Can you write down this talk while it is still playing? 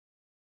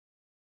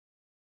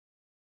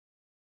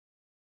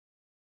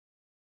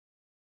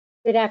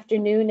Good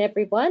afternoon,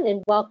 everyone,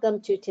 and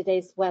welcome to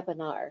today's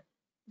webinar,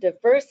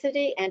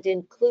 Diversity and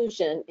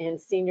Inclusion in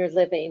Senior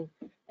Living.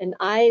 And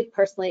I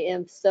personally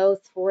am so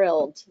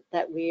thrilled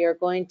that we are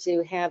going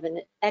to have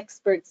an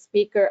expert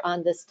speaker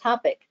on this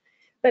topic.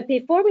 But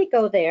before we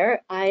go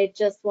there, I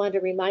just want to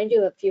remind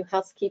you of a few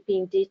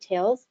housekeeping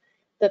details.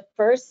 The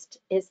first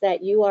is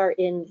that you are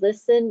in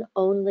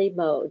listen-only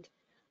mode.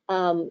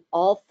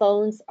 All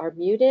phones are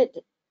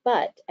muted,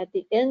 but at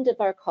the end of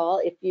our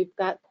call, if you've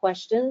got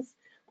questions,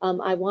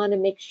 I want to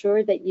make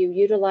sure that you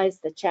utilize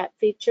the chat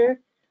feature.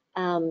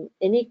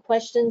 Any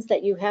questions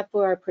that you have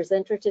for our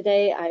presenter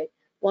today, I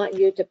want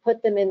you to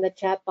put them in the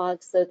chat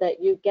box so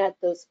that you get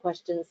those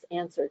questions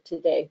answered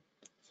today.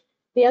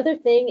 The other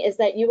thing is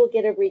that you will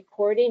get a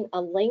recording,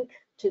 a link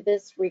to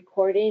this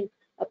recording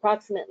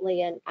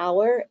approximately an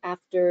hour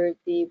after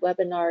the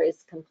webinar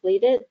is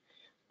completed.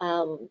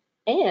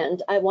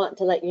 And I want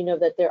to let you know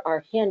that there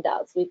are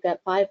handouts. We've got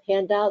 5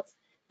 handouts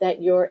that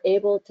you're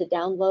able to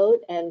download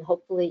and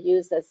hopefully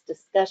use as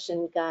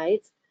discussion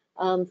guides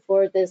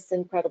for this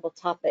incredible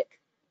topic.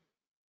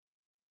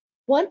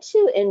 Want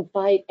to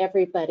invite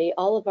everybody,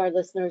 all of our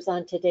listeners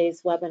on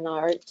today's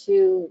webinar,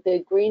 to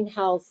the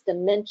Greenhouse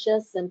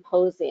Dementia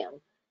Symposium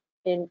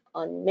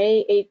on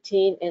May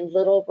 18 in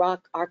Little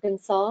Rock,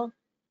 Arkansas.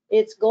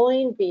 It's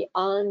going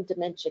beyond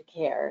dementia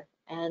care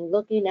and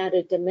looking at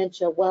a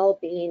dementia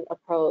well-being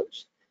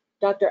approach.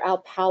 Dr. Al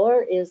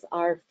Power is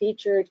our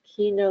featured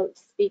keynote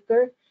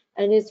speaker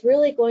and is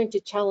really going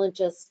to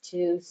challenge us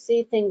to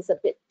see things a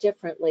bit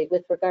differently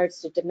with regards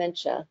to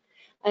dementia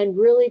and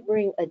really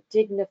bring a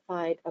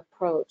dignified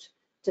approach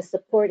to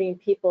supporting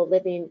people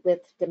living with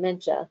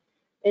dementia.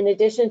 In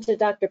addition to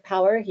Dr.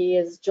 Power, he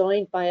is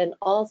joined by an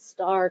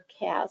all-star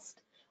cast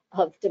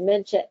of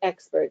dementia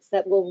experts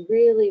that will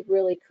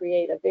really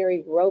create a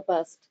very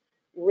robust,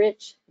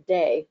 rich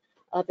day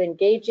of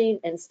engaging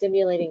and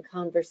stimulating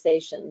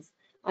conversations.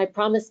 I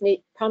promise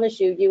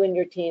you, you and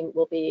your team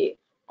will be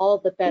all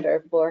the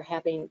better for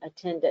having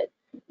attended.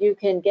 You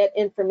can get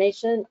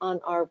information on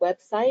our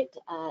website,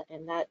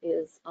 and that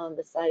is on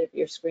the side of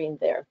your screen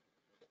there.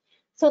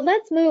 So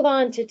let's move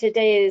on to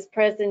today's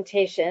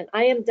presentation.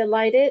 I am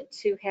delighted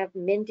to have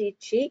Mindy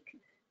Cheek,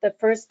 the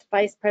first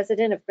Vice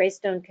President of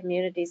Greystone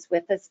Communities,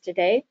 with us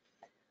today.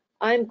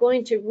 I'm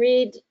going to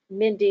read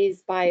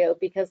Mindy's bio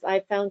because I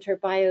found her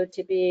bio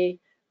to be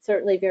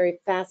certainly very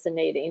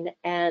fascinating.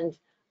 And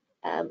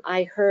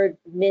I heard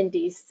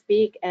Mindy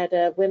speak at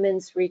a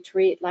women's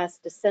retreat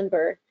last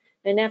December.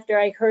 And after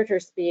I heard her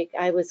speak,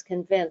 I was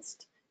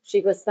convinced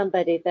she was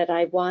somebody that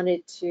I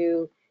wanted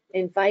to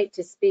invite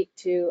to speak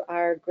to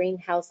our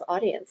Greenhouse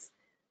audience.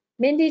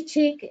 Mindy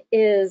Cheek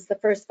is the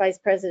first Vice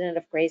President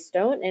of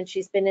Greystone, and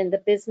she's been in the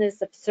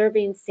business of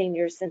serving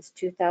seniors since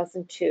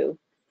 2002.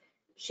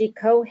 She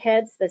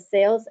co-heads the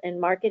Sales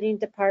and Marketing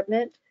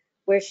Department,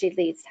 where she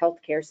leads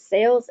healthcare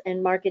sales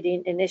and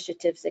marketing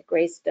initiatives at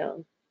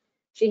Greystone.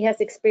 She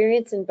has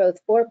experience in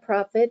both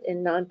for-profit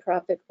and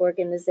nonprofit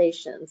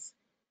organizations.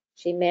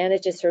 She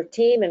manages her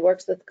team and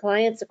works with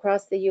clients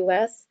across the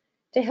U.S.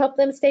 to help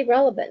them stay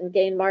relevant and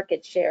gain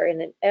market share in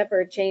an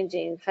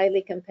ever-changing,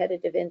 highly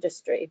competitive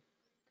industry.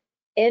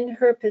 In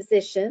her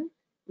position,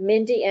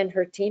 Mindy and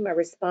her team are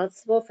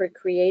responsible for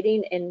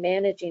creating and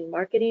managing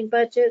marketing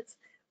budgets,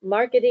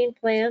 marketing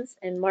plans,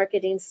 and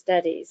marketing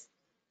studies,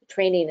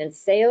 training in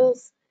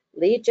sales,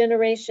 lead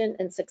generation,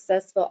 and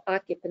successful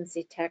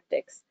occupancy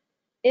tactics,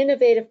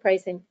 innovative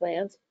pricing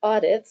plans,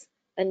 audits,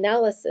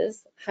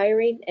 analysis,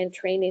 hiring and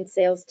training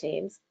sales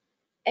teams,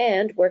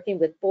 and working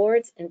with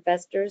boards,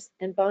 investors,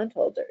 and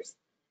bondholders.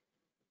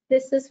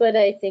 This is what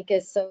I think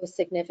is so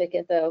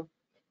significant, though.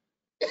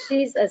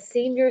 She's a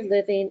senior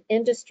living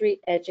industry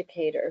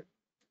educator,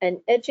 an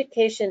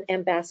education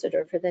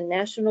ambassador for the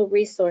National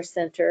Resource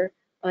Center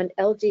on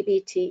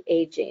LGBT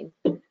Aging,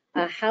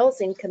 a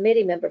housing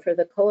committee member for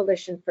the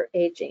Coalition for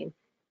Aging,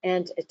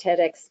 and a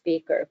TEDx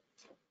speaker.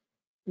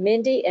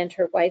 Mindy and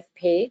her wife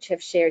Paige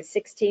have shared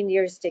 16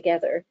 years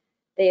together.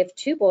 They have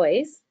 2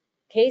 boys,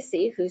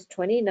 Casey, who's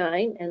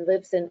 29 and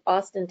lives in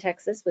Austin,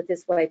 Texas with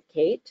his wife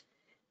Kate,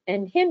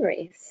 and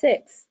Henry,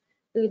 6,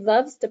 who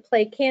loves to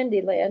play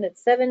Candyland at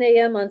 7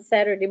 a.m. on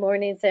Saturday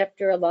mornings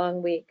after a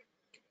long week.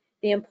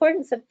 The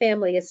importance of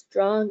family is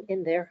strong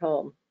in their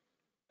home.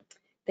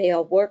 They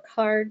all work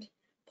hard,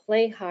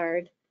 play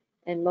hard,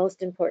 and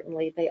most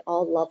importantly, they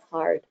all love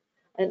hard.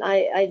 And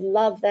I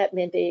love that,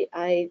 Mindy.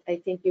 I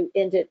think you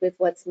ended with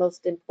what's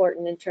most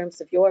important in terms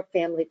of your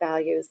family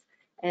values.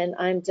 And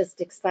I'm just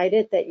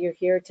excited that you're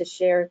here to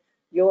share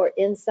your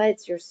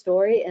insights, your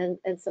story, and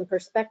some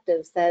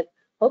perspectives that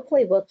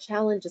hopefully will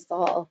challenge us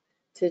all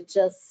to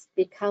just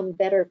become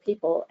better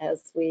people as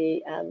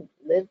we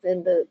live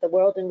in the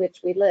world in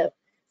which we live.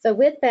 So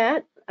with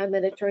that, I'm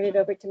going to turn it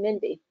over to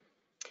Mindy.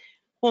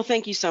 Well,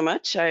 thank you so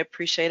much. I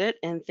appreciate it.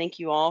 And thank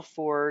you all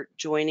for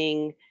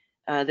joining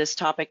this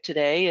topic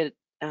today.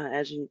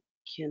 As you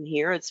can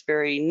hear, it's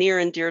very near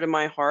and dear to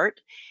my heart.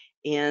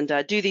 And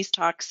I do these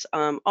talks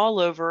all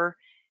over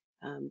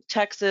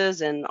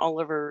Texas and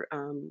all over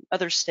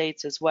other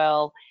states as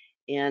well.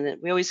 and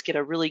we always get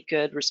a really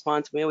good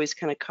response. We always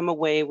kind of come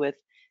away with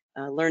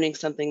learning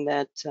something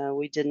that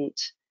we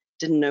didn't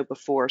know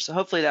before. So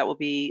hopefully that will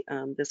be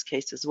this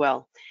case as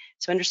well.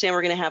 So understand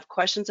we're going to have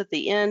questions at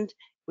the end,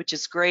 which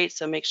is great.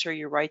 So make sure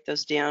you write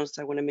those down.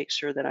 So I want to make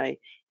sure that I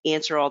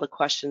answer all the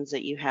questions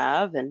that you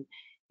have, and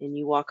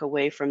you walk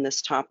away from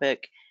this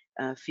topic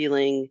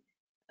feeling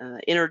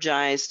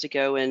energized to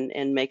go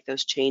and make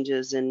those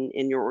changes in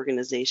your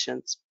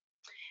organizations.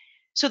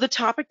 So the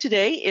topic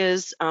today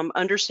is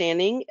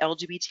understanding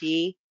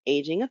LGBT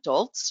aging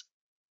adults.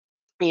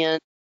 And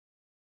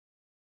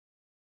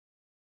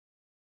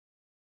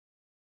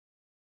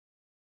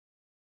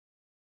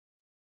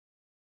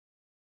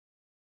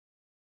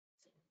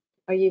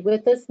Are you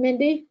with us,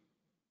 Mindy?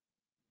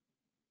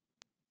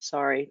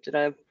 sorry, did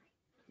I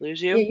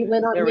lose you? Yeah, you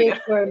went on There we go.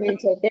 mute for a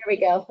minute. There we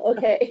go.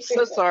 Okay.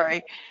 So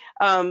sorry.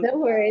 No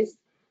worries.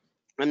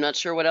 I'm not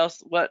sure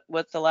what's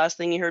the last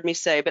thing you heard me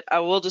say, but I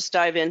will just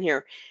dive in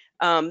here.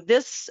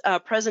 This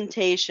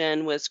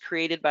presentation was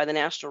created by the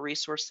National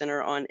Resource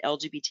Center on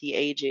LGBT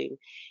aging.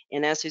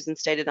 And as Susan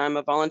stated, I'm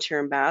a volunteer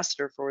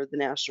ambassador for the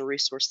National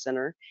Resource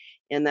Center,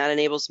 and that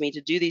enables me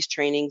to do these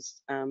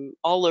trainings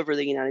all over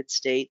the United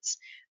States.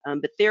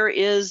 But there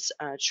is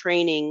a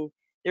training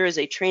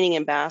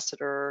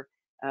ambassador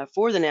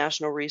for the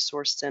National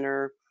Resource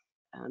Center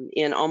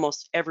in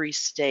almost every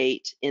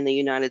state in the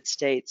United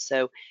States.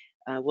 So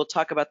we'll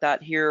talk about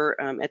that here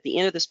at the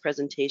end of this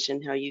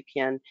presentation, how you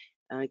can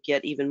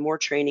get even more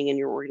training in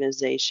your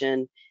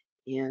organization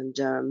and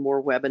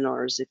more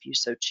webinars if you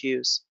so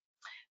choose.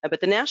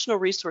 But the National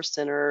Resource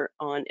Center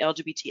on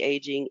LGBT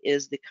Aging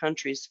is the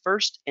country's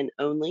first and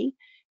only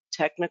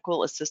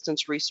technical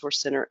assistance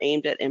resource center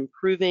aimed at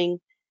improving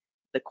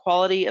the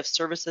quality of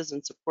services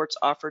and supports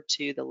offered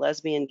to the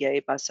lesbian,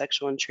 gay,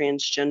 bisexual, and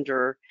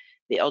transgender,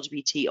 the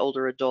LGBT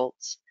older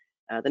adults.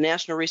 The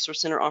National Resource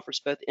Center offers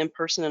both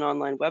in-person and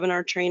online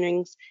webinar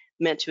trainings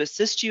meant to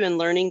assist you in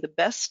learning the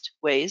best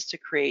ways to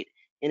create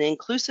an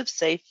inclusive,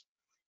 safe,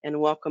 and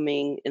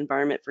welcoming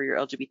environment for your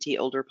LGBT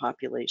older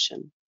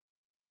population.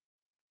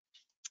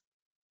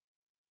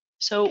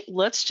 So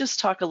let's just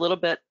talk a little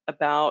bit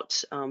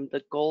about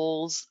the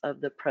goals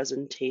of the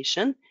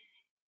presentation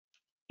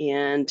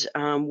and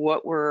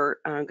what we're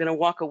going to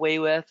walk away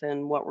with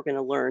and what we're going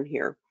to learn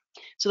here.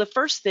 So the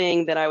first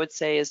thing that I would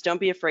say is don't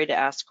be afraid to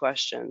ask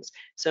questions.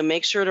 So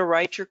make sure to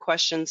write your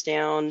questions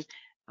down.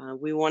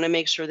 We want to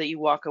make sure that you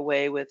walk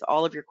away with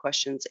all of your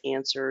questions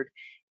answered.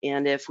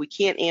 And if we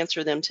can't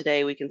answer them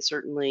today, we can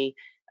certainly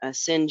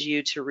send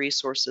you to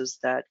resources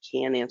that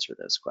can answer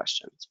those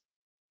questions.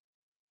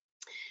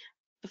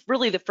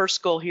 Really, the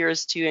first goal here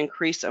is to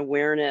increase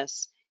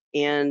awareness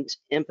and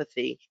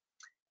empathy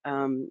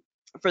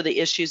for the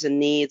issues and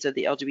needs of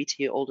the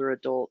LGBT older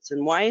adults.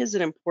 And why is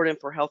it important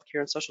for healthcare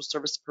and social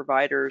service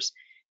providers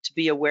to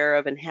be aware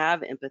of and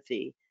have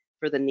empathy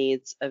for the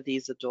needs of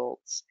these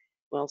adults?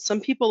 Well,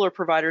 some people or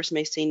providers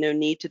may see no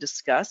need to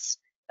discuss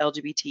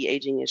LGBT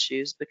aging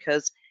issues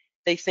because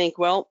they think,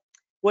 well,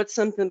 what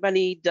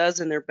somebody does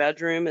in their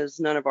bedroom is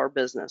none of our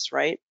business,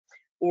 right?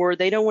 Or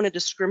they don't want to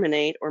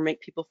discriminate or make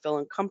people feel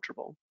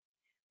uncomfortable.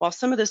 While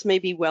some of this may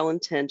be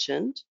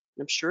well-intentioned,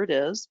 I'm sure it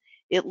is,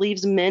 it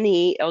leaves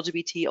many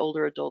LGBT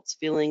older adults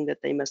feeling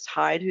that they must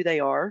hide who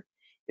they are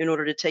in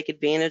order to take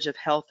advantage of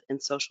health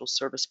and social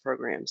service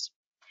programs.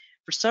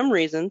 For some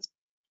reasons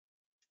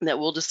that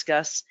we'll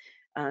discuss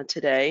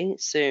today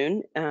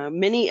soon,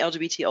 many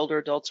LGBT older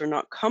adults are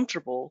not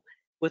comfortable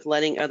with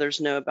letting others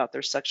know about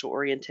their sexual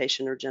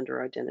orientation or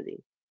gender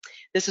identity.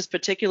 This is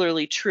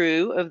particularly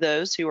true of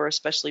those who are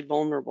especially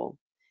vulnerable.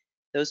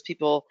 Those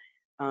people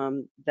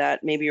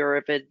that maybe are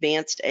of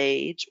advanced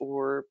age,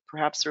 or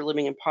perhaps they're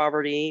living in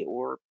poverty,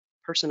 or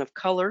person of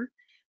color,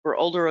 or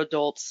older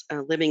adults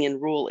living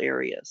in rural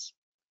areas.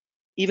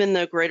 Even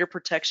though greater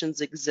protections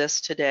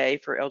exist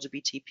today for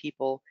LGBT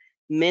people,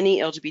 many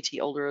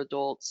LGBT older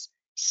adults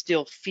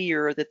still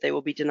fear that they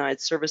will be denied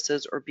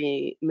services or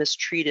be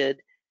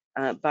mistreated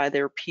by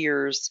their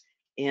peers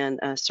and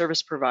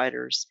service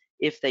providers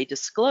if they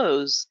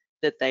disclose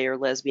that they are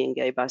lesbian,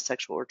 gay,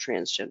 bisexual, or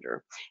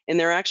transgender. And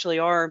there actually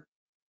are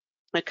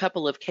a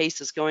couple of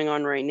cases going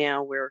on right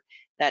now where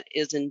that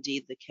is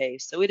indeed the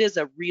case. So it is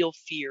a real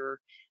fear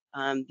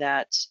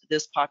that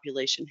this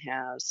population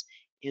has.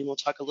 And we'll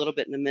talk a little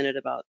bit in a minute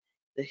about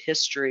the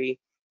history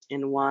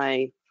and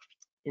why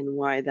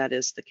that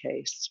is the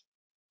case.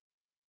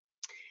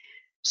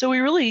 So we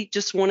really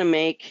just want to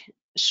make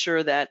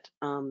sure that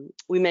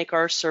we make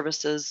our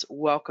services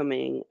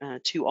welcoming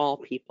to all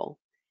people.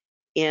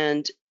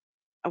 And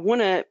I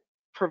want to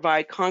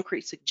provide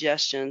concrete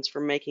suggestions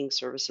for making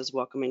services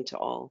welcoming to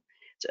all.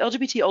 So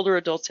LGBT older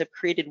adults have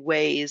created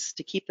ways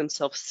to keep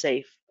themselves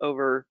safe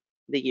over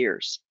the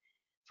years.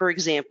 For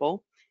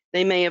example,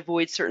 they may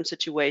avoid certain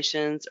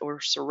situations or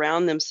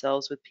surround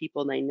themselves with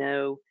people they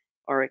know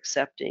are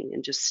accepting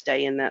and just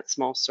stay in that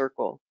small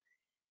circle.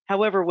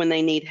 However, when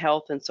they need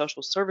health and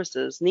social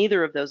services,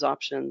 neither of those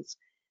options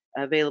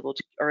are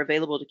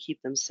available to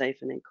keep them safe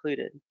and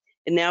included.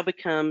 It now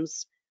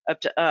becomes up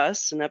to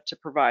us and up to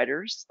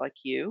providers like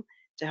you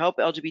to help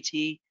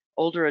LGBT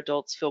older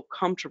adults feel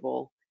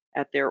comfortable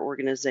at their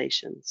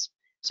organizations.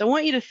 So I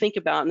want you to think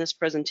about in this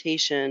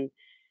presentation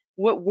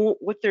what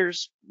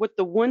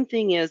the one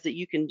thing is that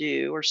you can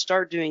do or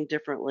start doing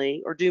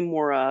differently or do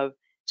more of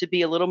to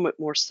be a little bit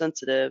more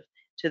sensitive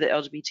to the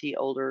LGBT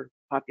older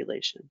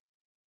population.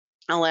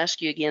 I'll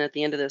ask you again at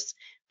the end of this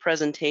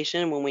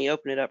presentation when we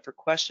open it up for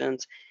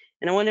questions.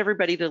 And I want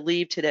everybody to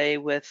leave today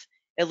with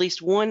at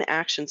least one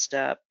action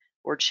step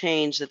or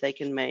change that they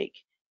can make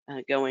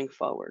going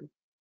forward.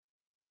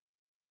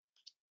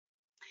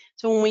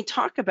 So when we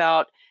talk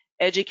about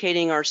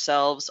educating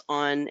ourselves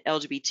on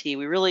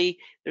LGBT,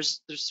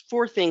 there's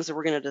four things that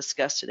we're going to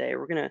discuss today.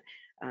 We're going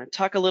to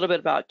talk a little bit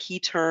about key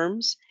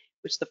terms,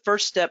 which the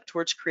first step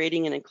towards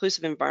creating an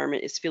inclusive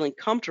environment is feeling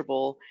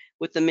comfortable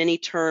with the many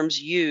terms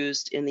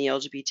used in the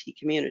LGBT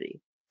community.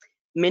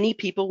 Many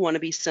people want to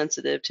be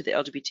sensitive to the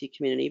LGBT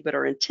community, but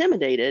are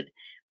intimidated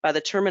by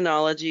the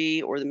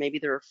terminology, or maybe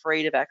they're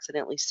afraid of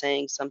accidentally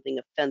saying something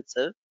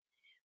offensive.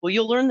 Well,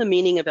 you'll learn the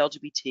meaning of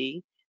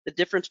LGBT, the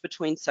difference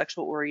between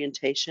sexual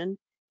orientation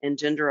and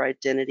gender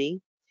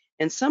identity,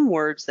 and some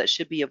words that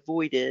should be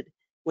avoided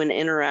when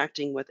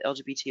interacting with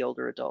LGBT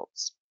older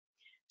adults.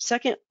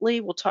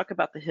 Secondly, we'll talk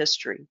about the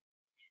history.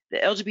 The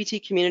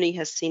LGBT community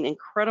has seen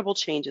incredible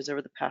changes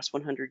over the past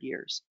 100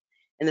 years,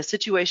 and the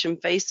situation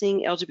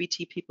facing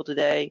LGBT people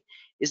today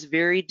is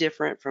very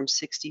different from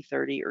 60,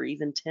 30, or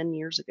even 10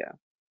 years ago.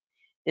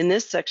 In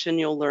this section,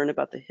 you'll learn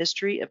about the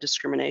history of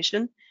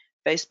discrimination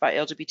faced by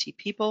LGBT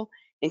people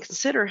and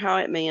consider how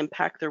it may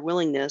impact their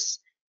willingness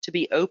to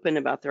be open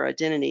about their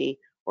identity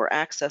or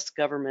access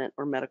government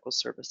or medical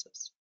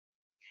services.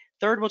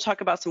 Third, we'll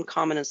talk about some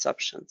common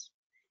assumptions.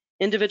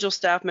 Individual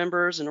staff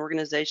members and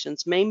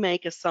organizations may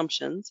make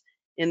assumptions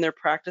in their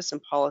practice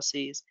and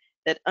policies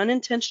that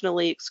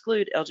unintentionally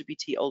exclude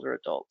LGBT older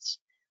adults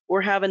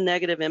or have a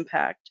negative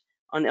impact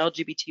on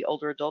LGBT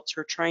older adults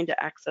who are trying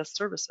to access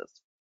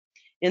services.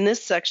 In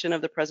this section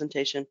of the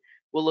presentation,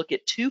 we'll look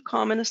at two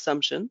common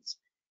assumptions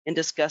and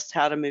discuss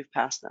how to move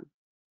past them.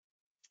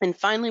 And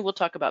finally, we'll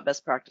talk about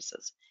best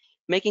practices.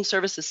 Making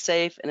services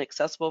safe and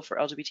accessible for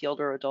LGBT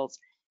older adults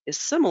is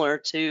similar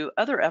to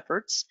other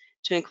efforts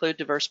to include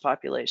diverse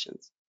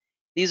populations.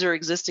 These are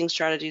existing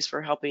strategies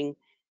for helping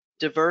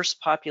diverse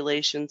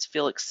populations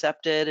feel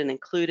accepted and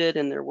included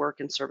in their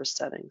work and service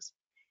settings.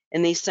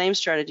 And these same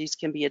strategies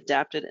can be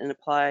adapted and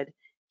applied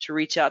to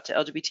reach out to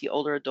LGBT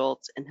older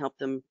adults and help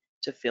them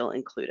to feel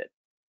included.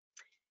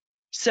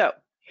 So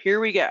here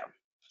we go.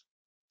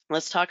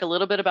 Let's talk a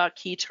little bit about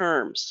key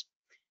terms.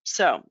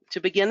 So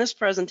to begin this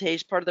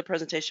presentation, part of the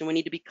presentation, we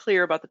need to be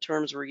clear about the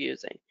terms we're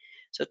using.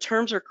 So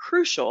terms are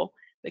crucial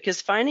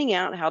because finding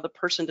out how the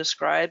person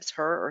describes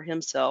her or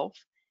himself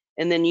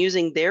and then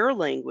using their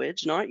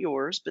language, not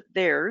yours, but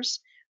theirs,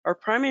 are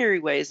primary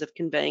ways of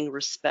conveying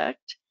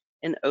respect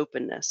and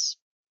openness.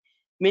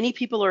 Many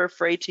people are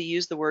afraid to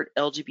use the word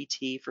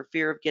LGBT for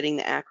fear of getting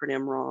the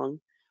acronym wrong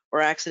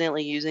or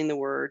accidentally using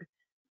the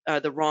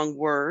wrong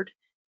word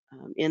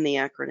in the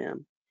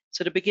acronym.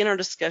 So to begin our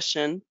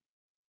discussion,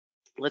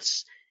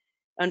 let's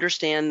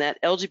understand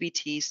that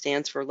LGBT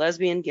stands for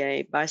lesbian,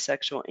 gay,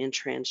 bisexual, and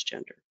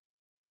transgender.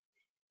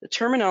 The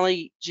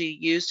terminology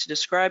used to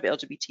describe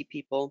LGBT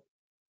people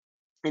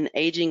and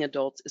aging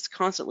adults is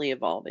constantly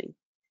evolving,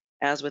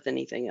 as with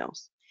anything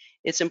else.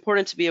 It's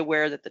important to be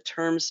aware that the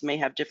terms may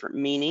have different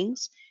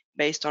meanings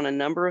based on a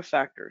number of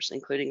factors,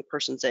 including a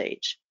person's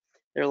age,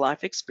 their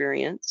life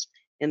experience,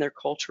 and their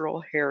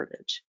cultural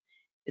heritage.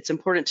 It's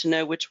important to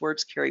know which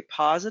words carry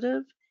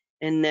positive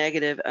and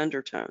negative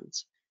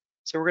undertones.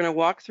 So we're going to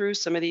walk through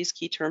some of these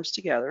key terms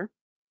together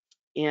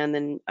and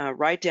then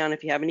write down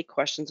if you have any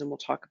questions, and we'll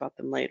talk about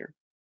them later.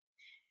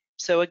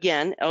 So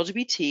again,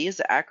 LGBT is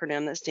the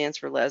acronym that stands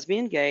for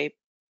lesbian, gay,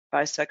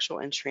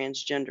 bisexual, and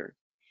transgender.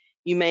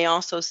 You may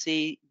also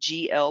see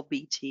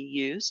GLBT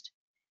used,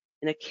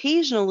 and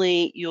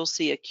occasionally you'll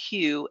see a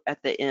Q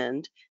at the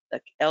end, the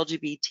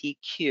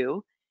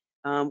LGBTQ,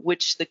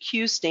 which the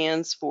Q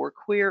stands for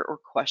queer or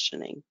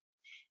questioning.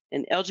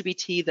 And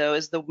LGBT, though,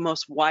 is the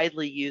most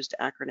widely used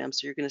acronym,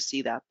 so you're going to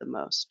see that the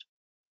most.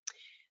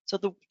 So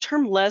the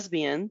term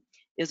lesbian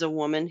is a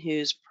woman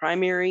whose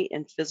primary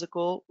and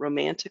physical,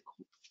 romantic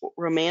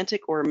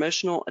or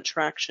emotional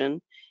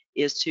attraction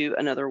is to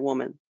another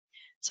woman.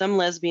 Some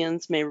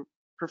lesbians may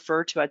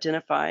prefer to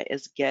identify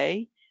as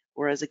gay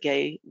or as a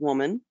gay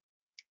woman,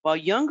 while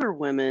younger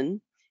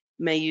women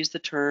may use the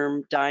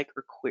term dyke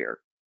or queer.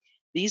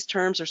 These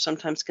terms are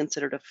sometimes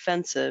considered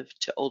offensive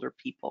to older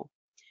people.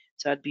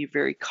 So I'd be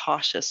very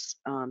cautious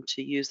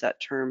to use that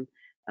term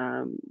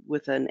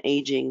with an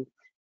aging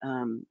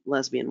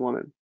lesbian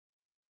woman.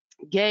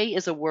 Gay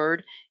is a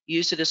word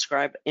used to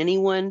describe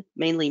anyone,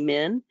 mainly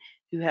men,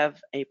 who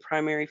have a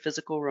primary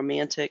physical,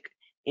 romantic,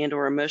 and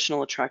or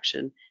emotional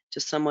attraction to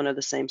someone of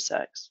the same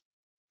sex.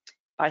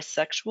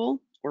 Bisexual,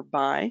 or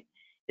bi,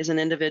 is an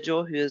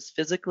individual who is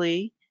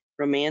physically,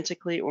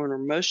 romantically, or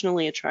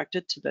emotionally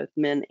attracted to both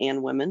men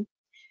and women.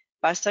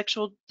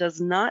 Bisexual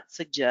does not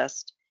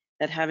suggest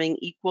that having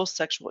equal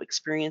sexual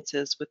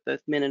experiences with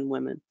both men and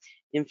women.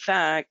 In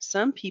fact,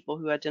 some people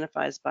who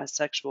identify as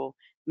bisexual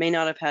may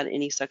not have had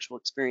any sexual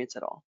experience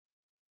at all.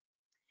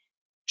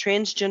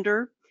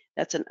 Transgender,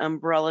 that's an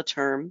umbrella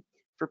term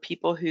for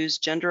people whose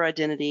gender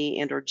identity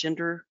and or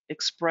gender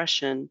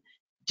expression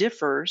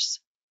differs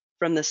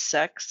from the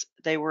sex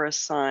they were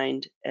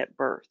assigned at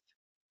birth.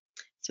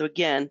 So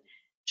again,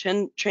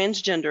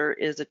 transgender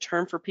is a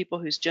term for people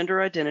whose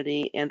gender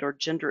identity and or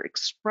gender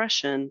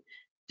expression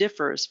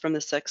differs from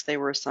the sex they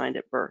were assigned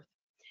at birth.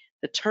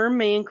 The term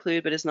may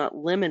include, but is not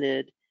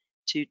limited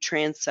to,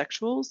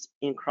 transsexuals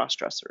and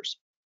crossdressers.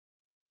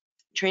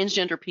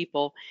 Transgender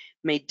people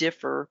may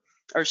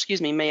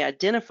may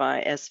identify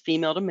as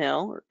female to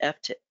male, or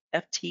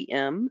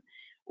FTM,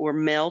 or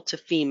male to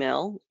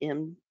female,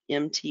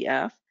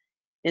 MTF.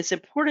 It's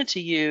important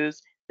to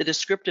use the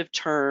descriptive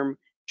term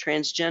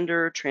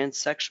transgender,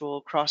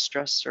 transsexual,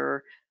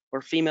 crossdresser,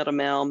 or female to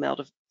male, male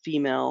to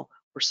female,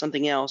 or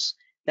something else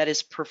that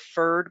is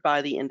preferred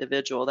by the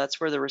individual. That's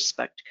where the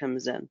respect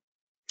comes in.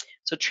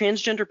 So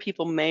transgender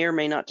people may or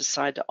may not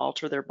decide to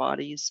alter their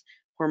bodies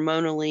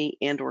hormonally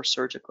and or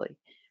surgically.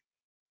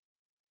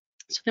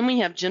 So then we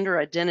have gender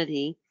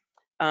identity.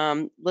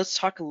 Let's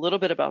talk a little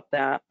bit about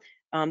that.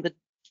 The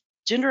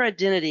gender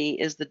identity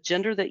is the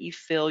gender that you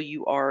feel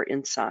you are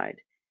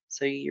inside.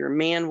 So you're a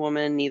man,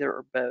 woman, neither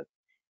or both.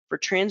 For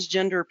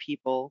transgender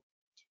people,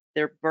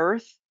 their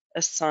birth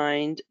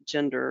assigned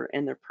gender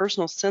and their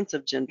personal sense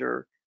of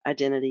gender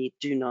identity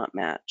do not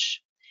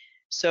match.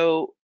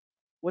 So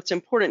what's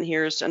important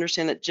here is to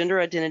understand that gender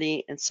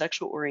identity and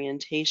sexual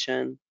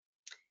orientation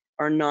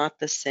are not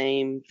the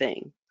same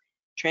thing.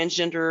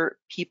 Transgender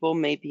people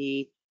may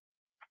be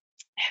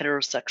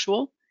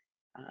heterosexual,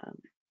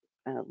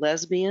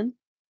 lesbian,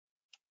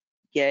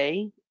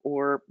 gay,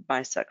 or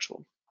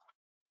bisexual.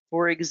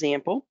 For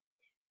example,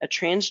 a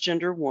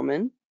transgender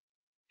woman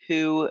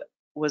who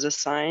was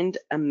assigned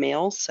a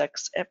male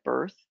sex at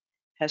birth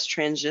has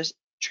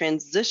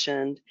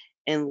transitioned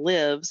and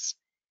lives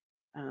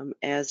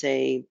as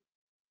a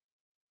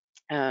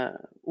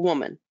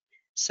woman.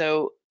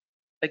 So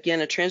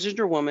again, a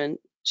transgender woman,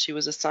 she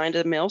was assigned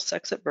a male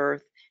sex at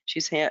birth.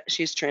 She's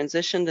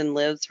transitioned and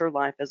lives her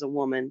life as a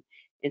woman,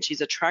 and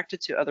she's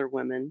attracted to other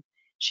women.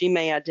 She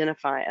may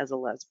identify as a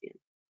lesbian.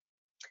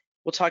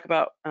 We'll talk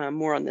about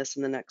more on this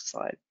in the next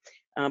slide.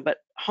 But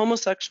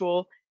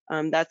homosexual,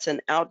 that's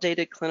an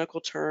outdated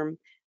clinical term.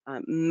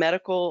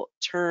 Medical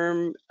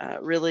term,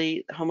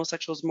 really,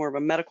 homosexual is more of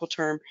a medical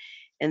term,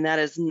 and that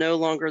is no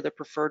longer the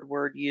preferred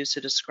word used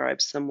to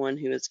describe someone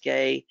who is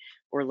gay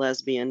or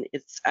lesbian.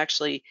 It's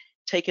actually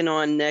taken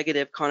on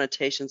negative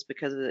connotations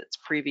because of its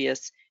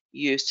previous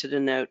use to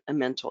denote a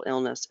mental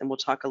illness, and we'll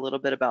talk a little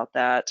bit about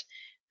that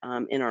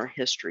in our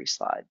history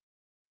slide.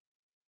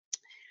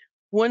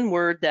 One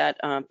word that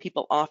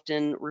people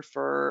often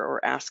refer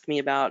or ask me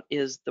about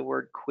is the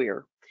word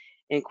queer.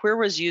 And queer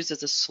was used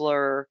as a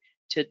slur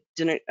to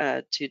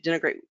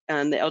denigrate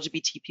the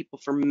LGBT people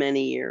for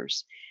many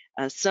years.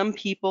 Some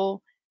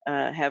people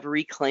have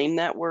reclaimed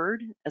that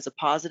word as a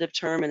positive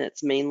term, and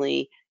it's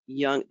mainly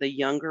the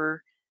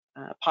younger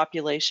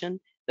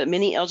population. But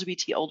many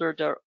LGBT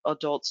older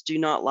adults do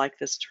not like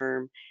this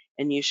term,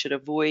 and you should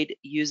avoid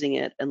using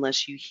it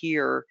unless you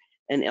hear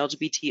an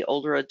LGBT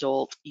older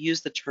adult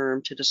use the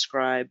term to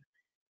describe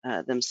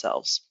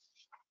themselves.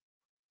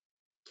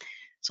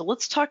 So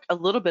let's talk a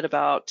little bit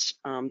about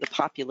the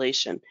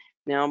population.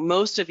 Now,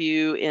 most of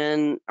you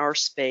in our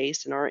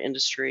space, in our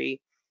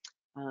industry,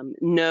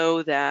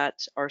 know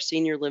that our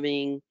senior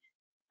living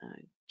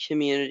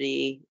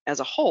community as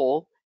a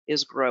whole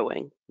is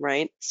growing,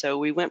 right? So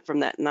we went from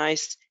that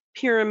nice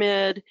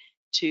pyramid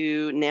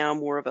to now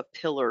more of a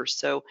pillar.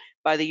 So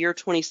by the year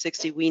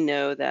 2060, we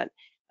know that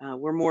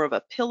we're more of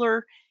a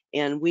pillar,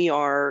 and we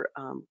are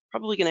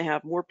probably going to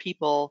have more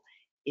people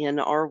in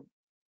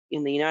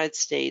the United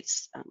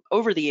States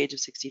over the age of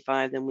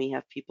 65 than we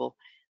have people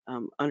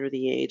under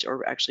the age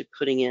or actually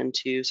putting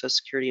into Social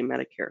Security and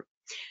Medicare.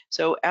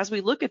 So as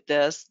we look at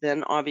this,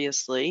 then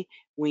obviously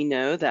we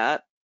know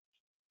that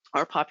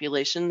our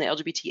population, the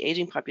LGBT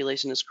aging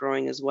population, is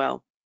growing as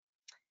well.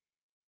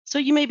 So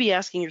you may be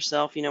asking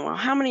yourself, well,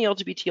 how many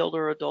LGBT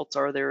older adults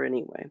are there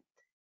anyway?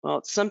 Well,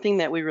 it's something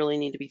that we really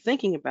need to be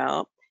thinking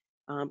about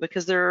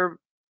because the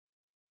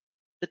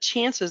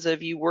chances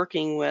of you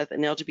working with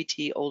an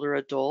LGBT older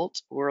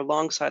adult or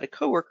alongside a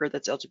coworker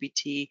that's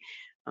LGBT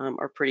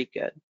are pretty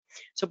good.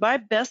 So by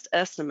best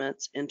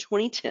estimates in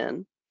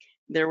 2010,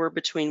 there were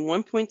between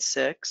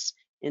 1.6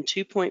 and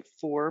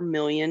 2.4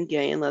 million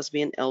gay and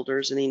lesbian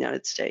elders in the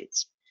United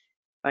States.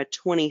 By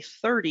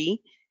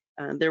 2030,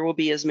 there will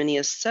be as many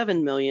as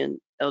 7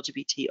 million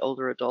LGBT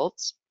older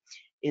adults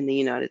in the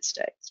United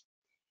States.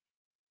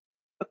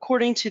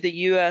 According to the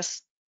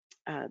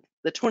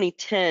the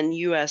 2010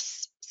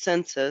 U.S.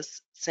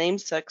 Census,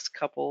 same-sex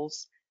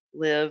couples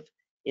live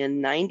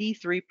in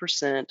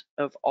 93%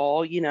 of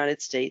all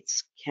United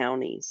States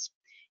counties.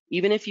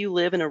 Even if you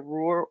live in a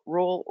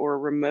rural or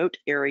remote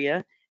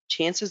area,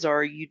 chances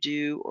are you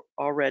do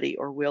already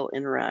or will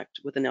interact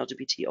with an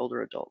LGBT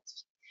older adult.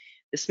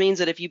 This means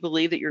that if you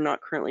believe that you're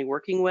not currently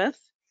working with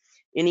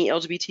Any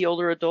LGBT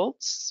older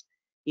adults,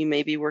 you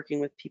may be working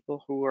with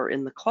people who are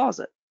in the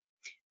closet,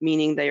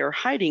 meaning they are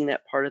hiding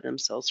that part of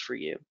themselves for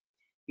you.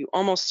 You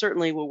almost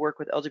certainly will work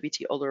with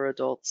LGBT older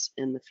adults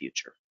in the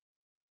future.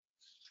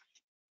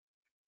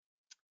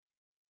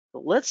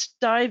 So let's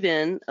dive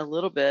in a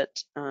little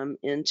bit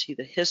into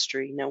the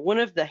history. Now, one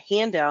of the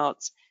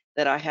handouts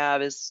that I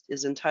have is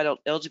entitled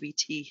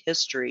LGBT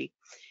History,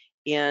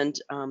 and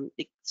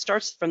it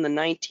starts from the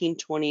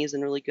 1920s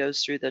and really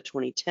goes through the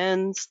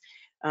 2010s,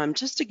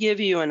 just to give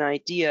you an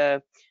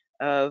idea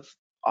of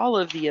all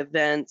of the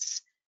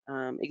events,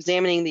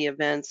 examining the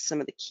events, some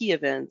of the key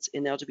events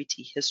in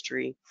LGBT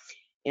history,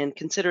 and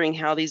considering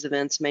how these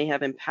events may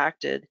have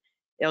impacted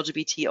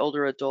LGBT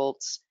older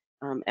adults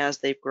as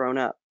they've grown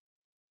up.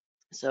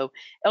 So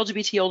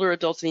LGBT older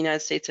adults in the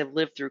United States have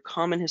lived through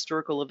common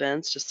historical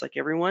events, just like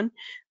everyone,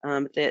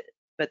 but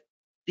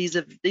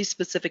these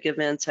specific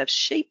events have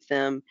shaped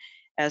them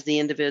as the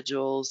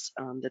individuals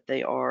that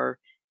they are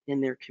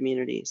in their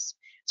communities.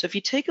 So if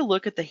you take a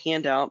look at the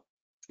handout,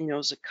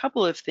 there's a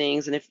couple of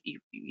things, and if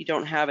you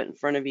don't have it in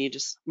front of you,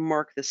 just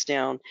mark this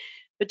down.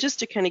 But just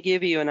to kind of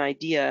give you an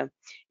idea,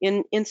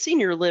 in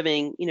senior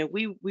living,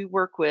 we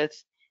work with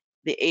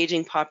the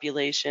aging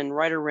population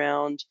right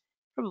around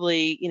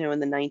probably, in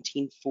the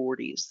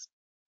 1940s.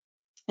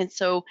 And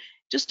so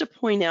just to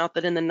point out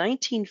that in the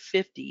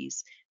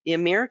 1950s, the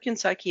American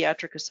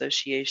Psychiatric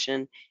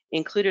Association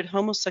included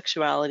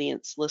homosexuality in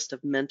its list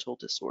of mental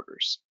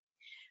disorders.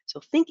 So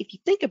if you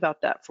think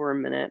about that for a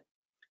minute,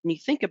 and you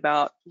think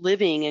about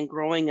living and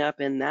growing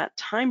up in that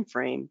time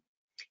frame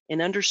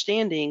and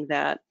understanding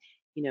that,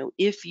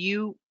 if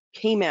you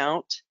came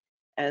out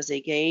as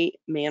a gay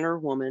man or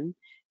woman,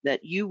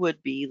 that you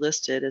would be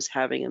listed as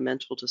having a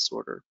mental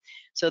disorder.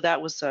 So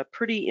that was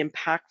pretty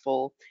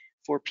impactful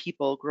for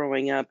people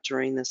growing up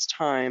during this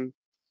time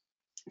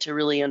to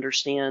really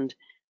understand,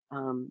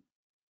 and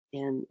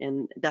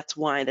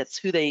that's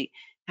who they,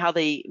 how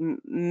they,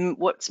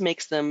 what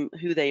makes them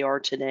who they are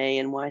today,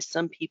 and why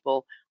some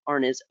people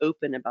aren't as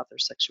open about their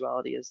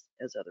sexuality as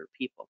other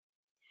people.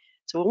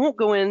 So I won't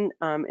go in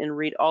and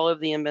read all of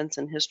the events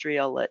in history.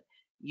 I'll let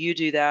you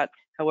do that.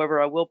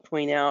 However, I will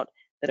point out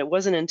that it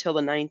wasn't until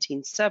the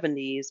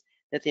 1970s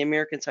that the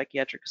American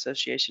Psychiatric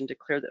Association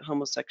declared that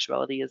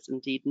homosexuality is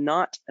indeed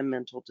not a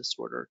mental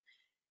disorder.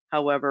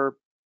 However,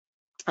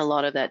 a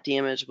lot of that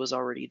damage was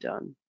already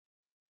done.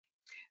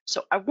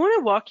 So I want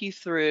to walk you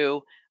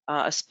through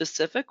a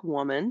specific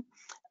woman,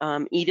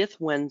 Edith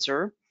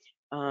Windsor,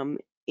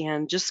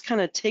 and just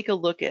kind of take a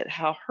look at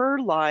how her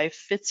life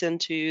fits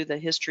into the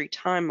history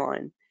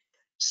timeline.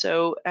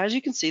 So as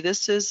you can see,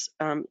 this is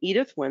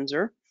Edith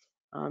Windsor.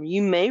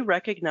 You may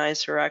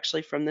recognize her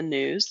actually from the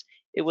news.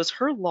 It was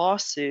her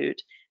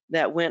lawsuit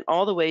that went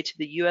all the way to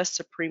the U.S.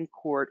 Supreme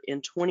Court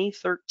in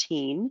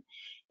 2013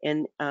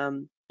 and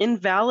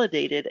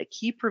invalidated a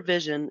key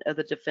provision of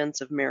the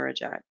Defense of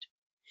Marriage Act.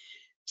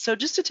 So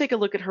just to take a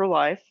look at her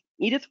life,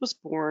 Edith was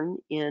born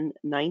in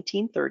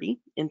 1930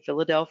 in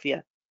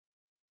Philadelphia.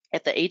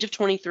 At the age of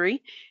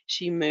 23,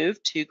 she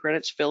moved to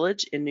Greenwich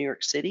Village in New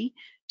York City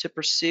to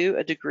pursue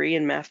a degree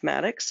in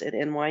mathematics at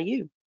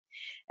NYU.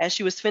 As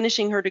she was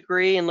finishing her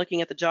degree and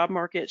looking at the job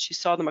market, she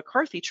saw the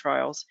McCarthy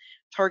trials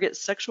target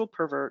sexual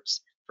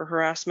perverts for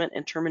harassment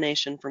and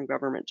termination from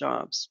government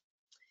jobs.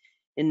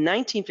 In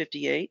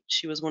 1958,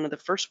 she was one of the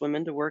first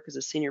women to work as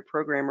a senior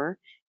programmer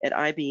at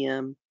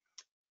IBM,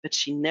 but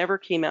she never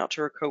came out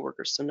to her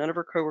coworkers, so none of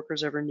her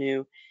coworkers ever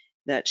knew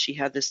that she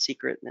had this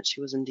secret and that she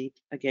was indeed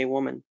a gay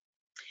woman.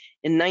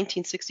 In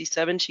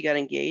 1967, she got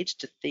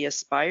engaged to Thea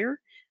Spire,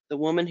 the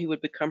woman who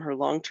would become her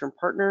long-term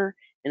partner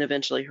and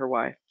eventually her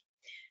wife.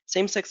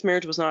 Same-sex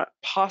marriage was not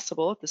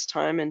possible at this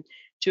time, and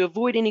to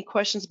avoid any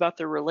questions about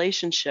their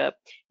relationship,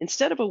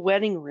 instead of a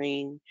wedding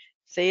ring,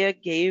 Thea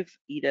gave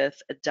Edith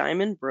a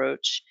diamond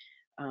brooch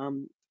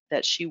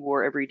that she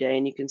wore every day,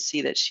 and you can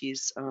see that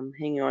she's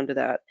hanging on to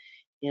that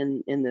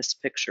in this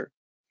picture.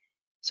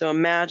 So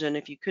imagine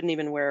if you couldn't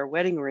even wear a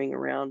wedding ring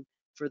around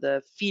for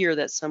the fear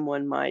that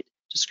someone might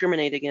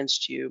discriminate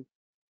against you,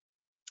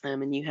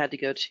 and you had to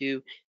go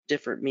to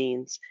different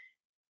means.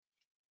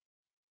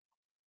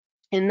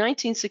 In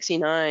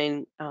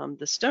 1969,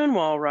 the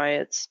Stonewall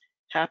riots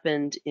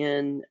happened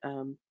in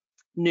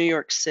New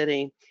York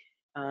City.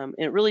 And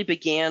it really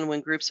began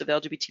when groups of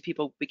LGBT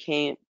people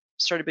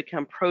started to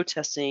become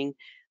protesting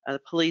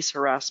police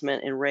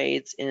harassment and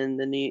raids in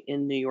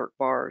New York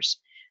bars.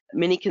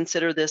 Many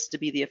consider this to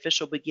be the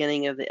official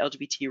beginning of the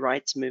LGBT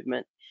rights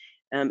movement.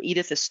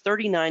 Edith is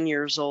 39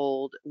 years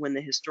old when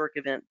the historic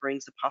event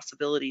brings the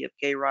possibility of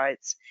gay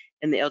rights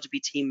and the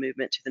LGBT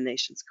movement to the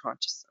nation's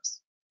consciousness.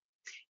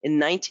 In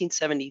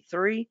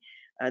 1973,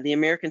 the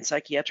American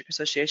Psychiatric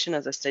Association,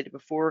 as I stated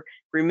before,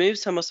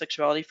 removes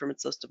homosexuality from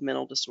its list of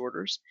mental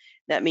disorders.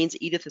 That means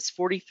Edith is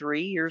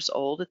 43 years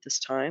old at this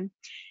time,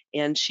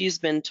 and she's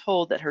been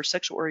told that her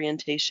sexual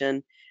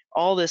orientation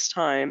all this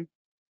time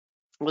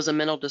was a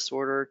mental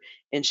disorder,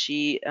 and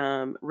she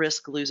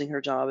risked losing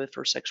her job if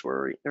her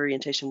sexual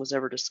orientation was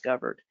ever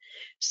discovered.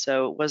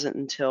 So it wasn't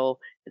until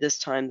this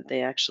time that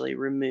they actually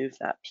removed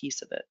that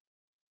piece of it.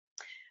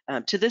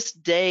 To this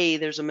day,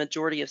 there's a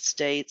majority of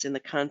states in the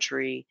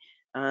country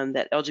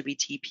that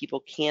LGBT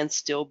people can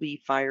still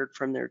be fired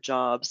from their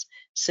jobs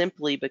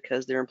simply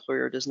because their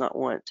employer does not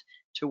want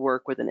to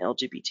work with an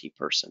LGBT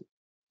person.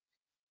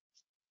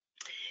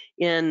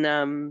 In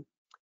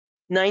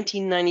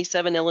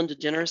 1997, Ellen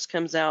DeGeneres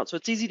comes out, so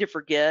it's easy to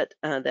forget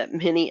that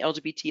many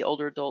LGBT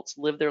older adults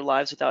live their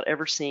lives without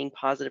ever seeing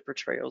positive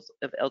portrayals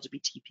of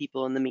LGBT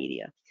people in the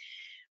media,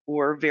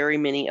 or very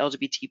many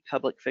LGBT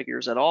public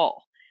figures at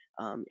all.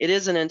 It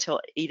isn't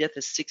until Edith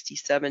is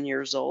 67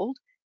 years old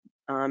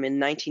in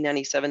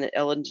 1997 that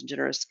Ellen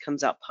DeGeneres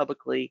comes out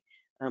publicly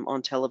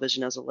on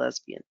television as a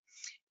lesbian.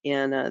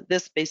 And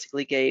this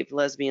basically gave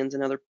lesbians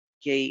and other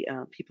gay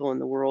people in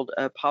the world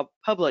a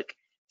public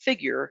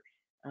figure,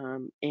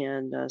 and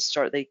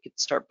they could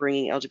start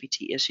bringing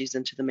LGBT issues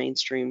into the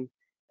mainstream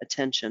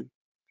attention.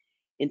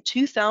 In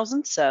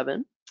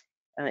 2007,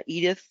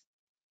 Edith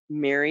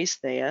marries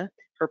Thea,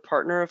 her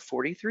partner of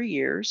 43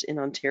 years, in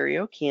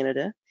Ontario,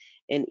 Canada,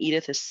 and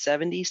Edith is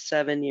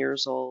 77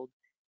 years old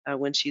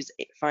when she's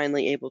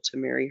finally able to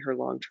marry her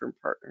long-term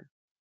partner.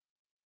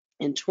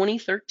 In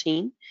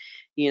 2013,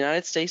 the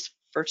United States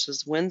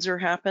versus Windsor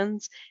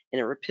happens, and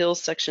it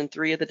repeals Section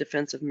 3 of the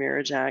Defense of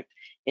Marriage Act,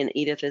 and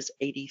Edith is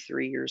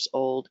 83 years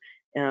old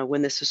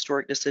when this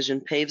historic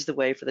decision paves the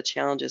way for the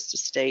challenges to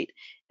state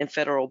and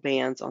federal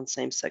bans on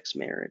same-sex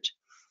marriage.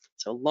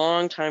 So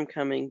long time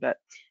coming, but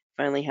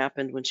finally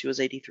happened when she was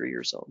 83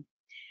 years old.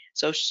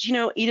 So,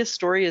 Edith's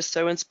story is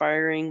so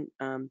inspiring.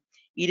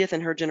 Edith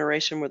and her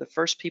generation were the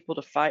first people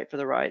to fight for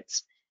the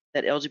rights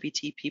that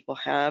LGBT people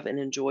have and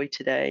enjoy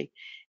today.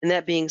 And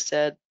that being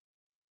said,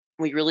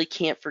 we really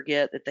can't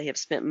forget that they have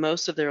spent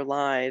most of their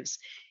lives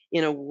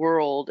in a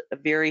world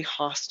very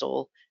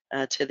hostile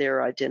to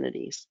their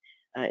identities.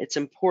 It's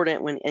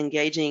important when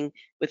engaging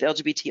with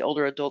LGBT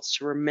older adults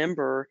to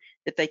remember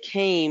that they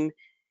came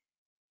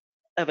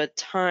of a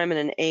time and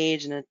an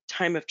age and a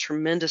time of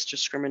tremendous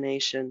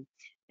discrimination,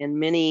 and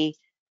many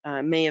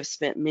may have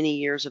spent many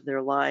years of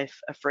their life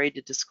afraid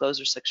to disclose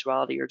their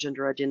sexuality or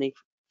gender identity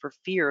for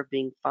fear of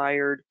being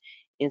fired,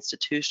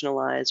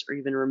 institutionalized, or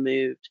even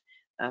removed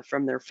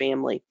from their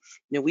family.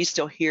 We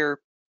still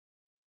hear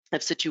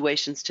of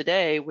situations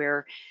today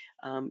where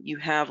you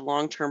have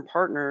long-term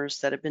partners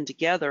that have been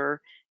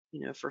together,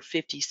 for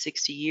 50,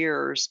 60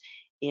 years,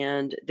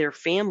 and their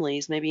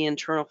families, maybe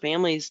internal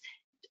families,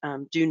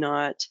 do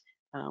not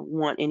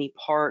want any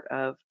part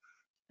of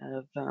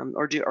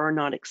or are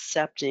not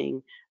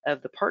accepting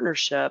of the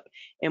partnership.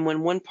 And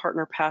when one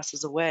partner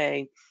passes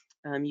away,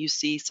 you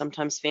see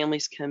sometimes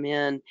families come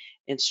in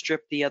and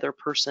strip the other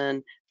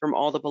person from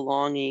all the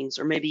belongings,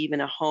 or maybe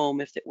even a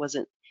home if it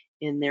wasn't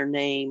in their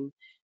name,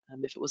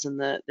 if it was in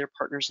their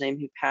partner's name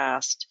who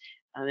passed.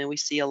 And we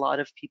see a lot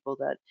of people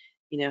that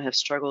have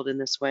struggled in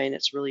this way, and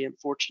it's really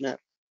unfortunate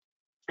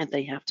that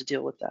they have to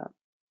deal with that.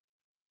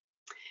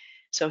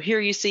 So here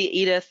you see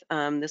Edith.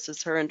 This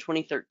is her in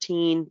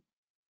 2013,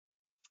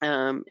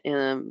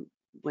 and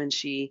when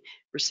she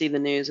received the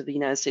news of the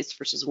United States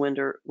versus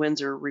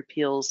Windsor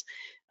repeals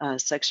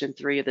Section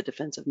 3 of the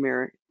Defense of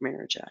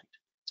Marriage Act.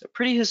 So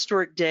pretty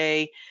historic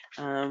day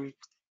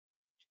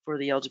for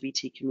the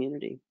LGBT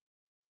community.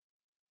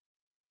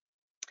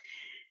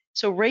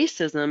 So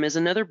racism is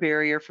another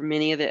barrier for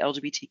many of the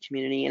LGBT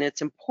community, and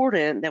it's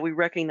important that we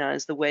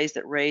recognize the ways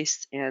that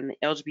race and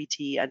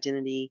LGBT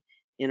identity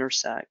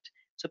intersect.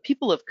 So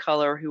people of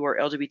color who are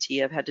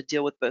LGBT have had to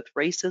deal with both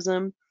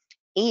racism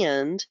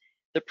and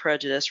the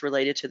prejudice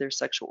related to their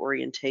sexual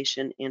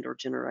orientation and or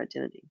gender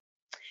identity.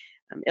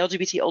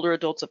 LGBT older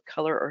adults of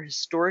color are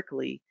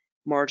historically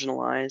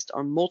marginalized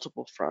on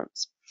multiple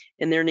fronts,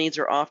 and their needs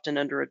are often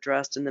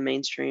underaddressed in the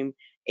mainstream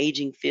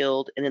aging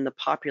field and in the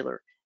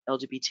popular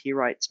LGBT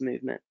rights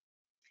movement.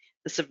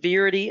 The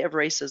severity of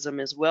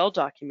racism is well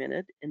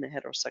documented in the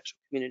heterosexual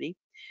community,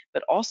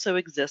 but also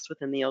exists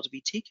within the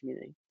LGBT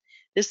community.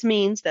 This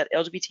means that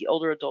LGBT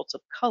older adults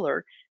of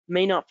color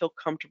may not feel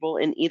comfortable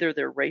in either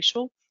their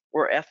racial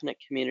or ethnic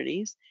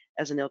communities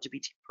as an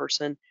LGBT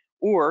person,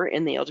 or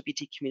in the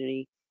LGBT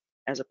community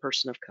as a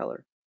person of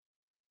color.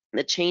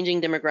 The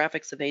changing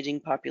demographics of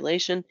aging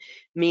population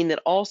mean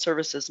that all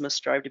services must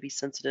strive to be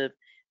sensitive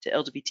to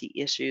LGBT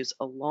issues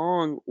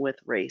along with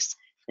race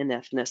and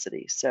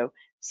ethnicity. So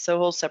a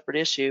whole separate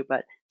issue,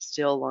 but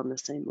still along the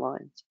same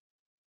lines.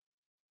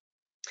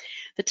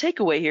 The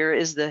takeaway here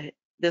is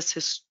this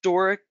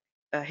historic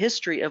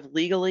history of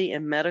legally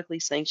and medically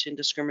sanctioned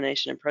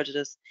discrimination and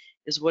prejudice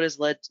is what has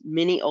led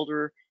many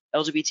older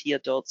LGBT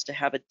adults to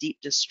have a deep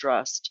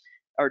distrust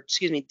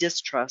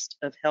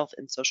of health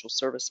and social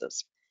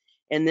services.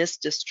 And this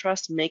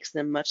distrust makes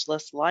them much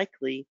less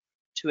likely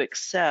to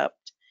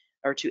accept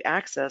or to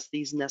access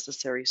these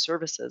necessary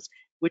services,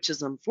 which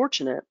is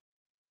unfortunate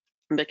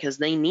because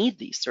they need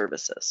these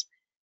services.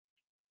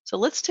 So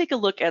let's take a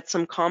look at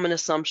some common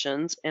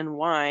assumptions and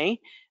why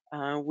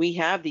we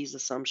have these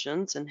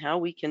assumptions and how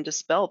we can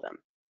dispel them.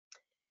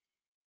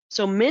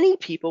 So many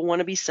people want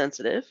to be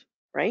sensitive,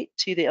 right,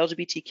 to the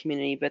LGBT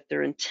community, but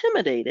they're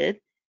intimidated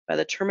by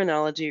the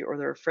terminology or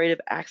they're afraid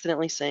of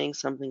accidentally saying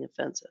something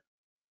offensive.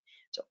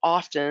 So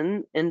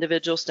often,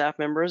 individual staff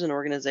members and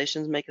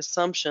organizations make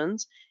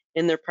assumptions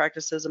in their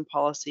practices and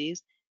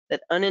policies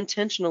that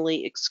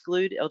unintentionally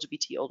exclude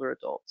LGBT older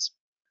adults,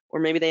 or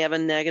maybe they have a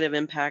negative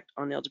impact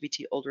on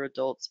LGBT older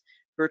adults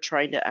who are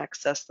trying to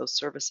access those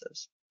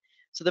services.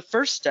 So the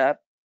first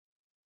step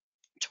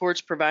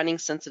towards providing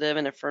sensitive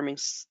and affirming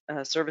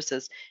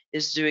services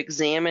is to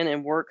examine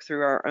and work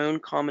through our own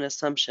common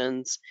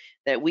assumptions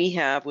that we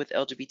have with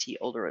LGBT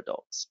older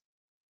adults.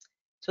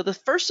 So the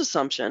first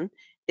assumption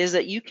is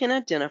that you can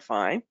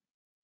identify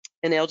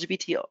an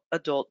LGBT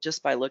adult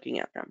just by looking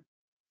at them,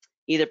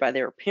 either by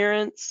their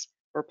appearance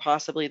or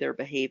possibly their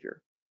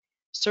behavior.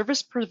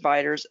 Service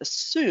providers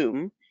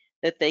assume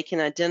that they can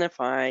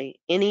identify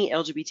any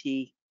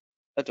LGBT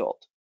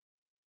adult.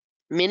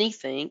 Many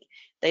think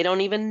they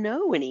don't even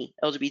know any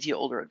LGBT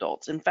older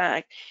adults. In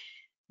fact,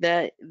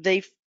 that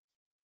they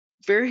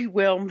very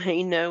well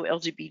may know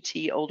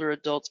LGBT older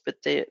adults, but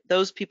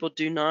those people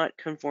do not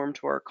conform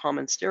to our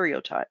common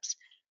stereotypes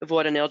of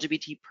what an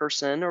LGBT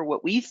person or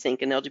what we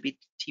think an LGBT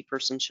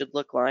person should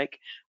look like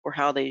or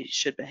how they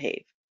should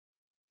behave.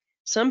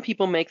 Some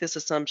people make this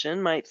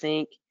assumption, might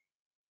think,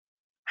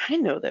 I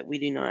know that we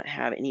do not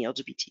have any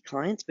LGBT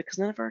clients because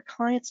none of our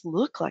clients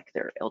look like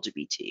they're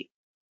LGBT.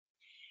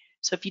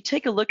 So if you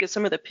take a look at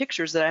some of the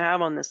pictures that I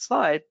have on this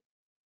slide,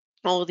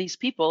 all of these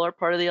people are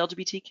part of the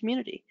LGBT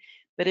community.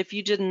 But if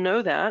you didn't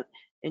know that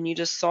and you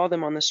just saw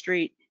them on the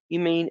street, you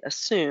may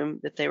assume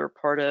that they were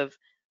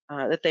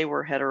that they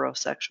were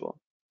heterosexual.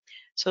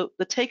 So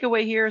the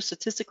takeaway here is,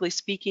 statistically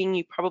speaking,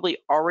 you probably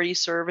already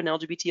serve an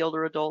LGBT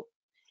older adult.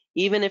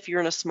 Even if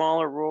you're in a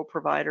smaller rural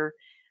provider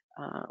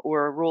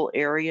or a rural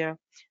area,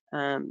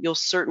 you'll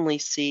certainly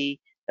see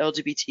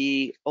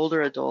LGBT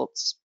older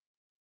adults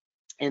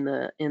in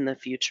the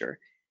future.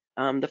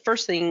 The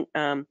first thing,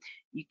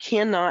 you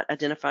cannot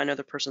identify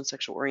another person's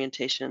sexual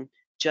orientation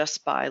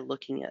just by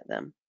looking at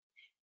them.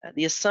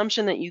 The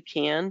assumption that you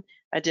can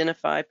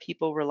identify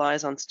people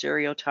relies on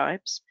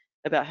stereotypes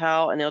about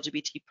how an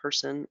LGBT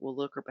person will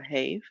look or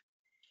behave.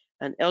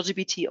 And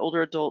LGBT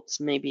older adults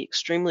may be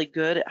extremely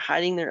good at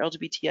hiding their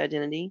LGBT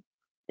identity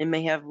and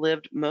may have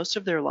lived most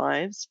of their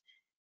lives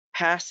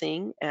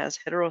passing as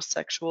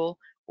heterosexual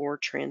or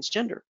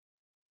transgender.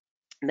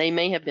 They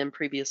may have been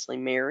previously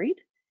married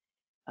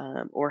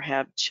or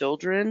have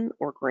children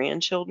or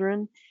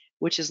grandchildren,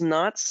 which is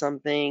not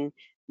something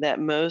that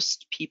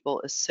most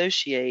people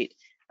associate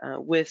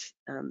with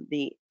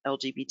the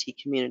LGBT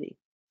community.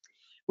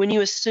 When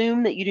you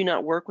assume that you do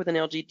not work with an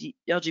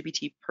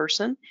LGBT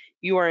person,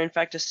 you are in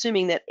fact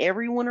assuming that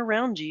everyone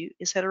around you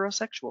is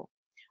heterosexual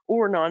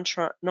or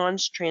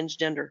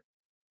non-transgender.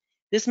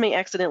 This may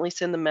accidentally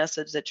send the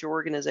message that your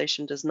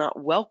organization does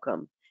not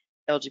welcome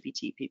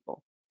LGBT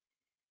people.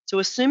 So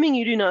assuming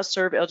you do not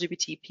serve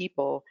LGBT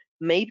people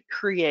may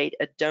create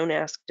a don't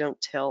ask,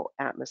 don't tell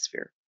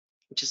atmosphere,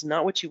 which is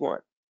not what you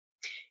want.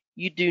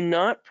 You do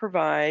not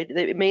provide,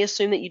 it may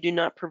assume that you do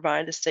not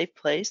provide a safe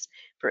place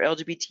for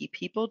LGBT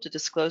people to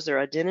disclose their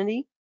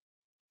identity,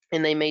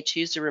 and they may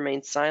choose to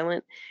remain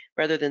silent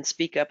rather than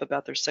speak up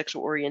about their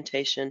sexual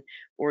orientation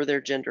or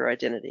their gender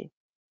identity.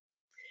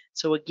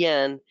 So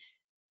again,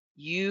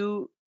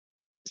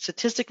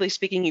 statistically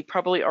speaking, you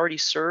probably already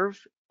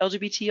serve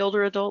LGBT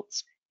older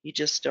adults. You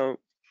just don't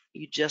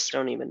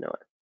even know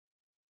it.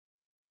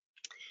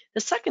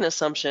 The second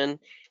assumption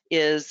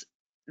is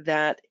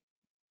that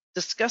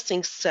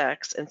discussing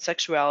sex and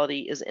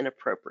sexuality is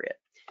inappropriate,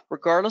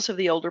 regardless of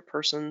the older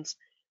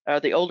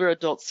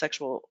adult's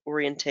sexual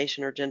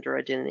orientation or gender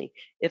identity.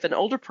 If an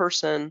older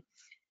person,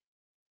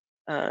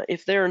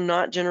 if they're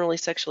not generally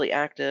sexually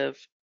active,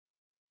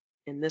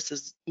 and this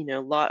is,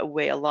 a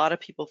way a lot of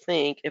people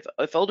think,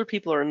 if older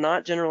people are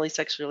not generally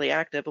sexually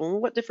active, well,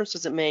 what difference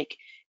does it make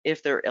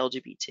if they're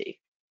LGBT?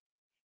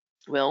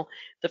 Well,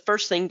 the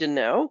first thing to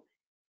know,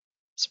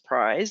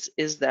 surprise,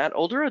 is that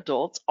older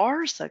adults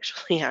are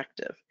sexually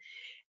active.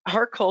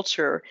 Our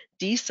culture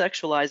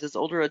desexualizes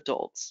older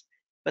adults,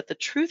 but the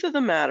truth of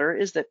the matter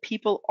is that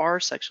people are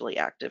sexually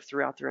active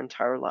throughout their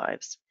entire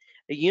lives.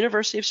 A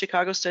University of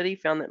Chicago study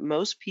found that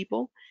most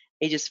people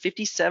ages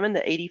 57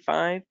 to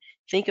 85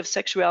 think of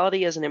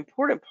sexuality as an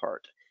important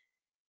part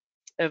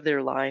of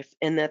their life,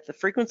 and that the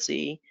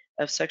frequency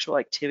of sexual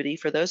activity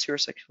for those who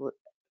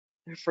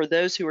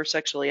are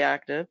sexually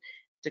active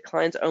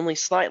declines only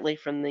slightly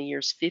from the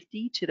years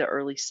 50 to the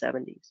early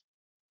 70s.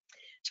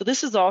 So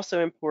this is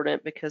also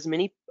important because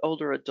many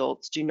older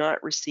adults do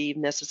not receive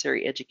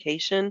necessary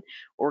education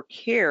or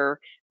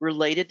care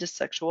related to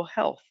sexual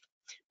health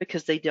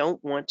because they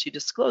don't want to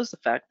disclose the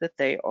fact that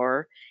they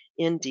are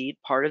indeed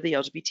part of the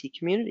LGBT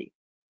community.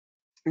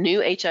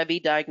 New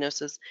HIV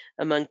diagnosis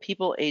among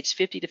people aged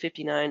 50 to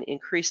 59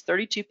 increased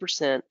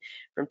 32%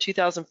 from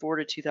 2004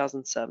 to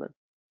 2007.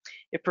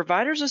 If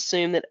providers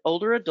assume that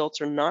older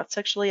adults are not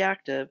sexually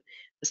active,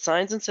 the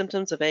signs and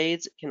symptoms of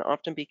AIDS can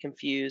often be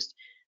confused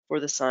for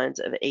the signs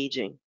of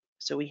aging.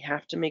 So we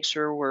have to make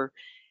sure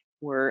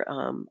we're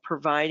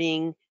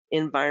providing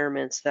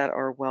environments that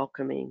are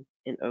welcoming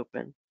and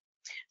open.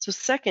 So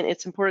second,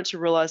 it's important to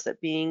realize that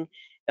being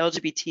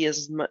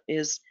LGBT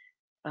is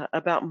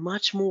about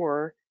much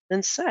more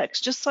than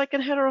sex. Just like a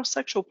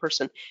heterosexual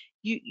person,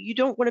 you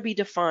don't want to be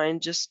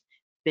defined just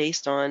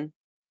based on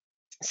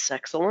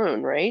sex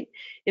alone, right?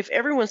 If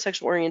everyone's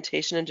sexual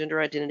orientation and gender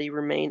identity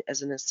remain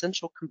as an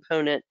essential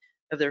component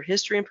of their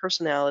history and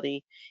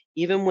personality,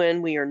 even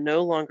when we are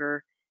no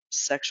longer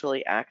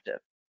sexually active.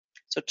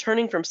 So,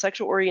 turning from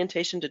sexual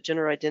orientation to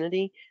gender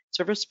identity,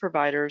 service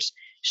providers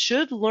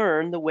should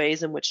learn the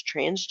ways in which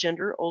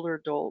transgender older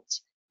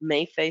adults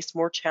may face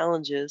more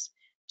challenges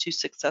to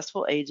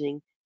successful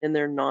aging than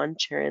their non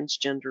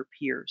transgender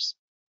peers.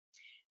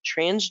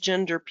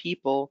 Transgender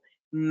people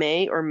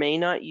may or may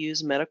not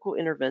use medical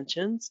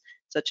interventions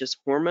such as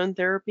hormone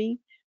therapy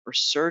or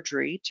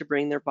surgery to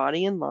bring their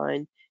body in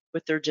line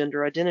with their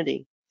gender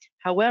identity.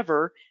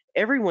 However,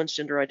 everyone's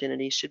gender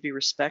identity should be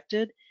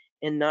respected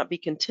and not be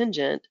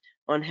contingent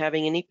on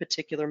having any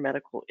particular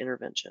medical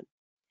intervention.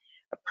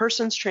 A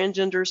person's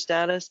transgender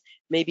status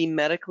may be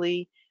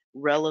medically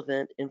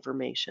relevant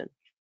information.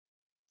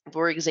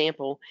 For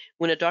example,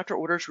 when a doctor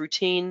orders a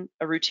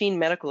routine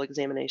medical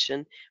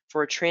examination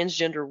for a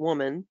transgender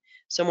woman,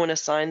 someone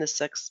assigned the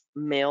sex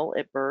male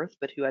at birth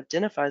but who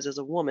identifies as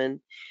a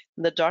woman,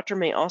 the doctor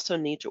may also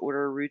need to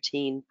order a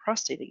routine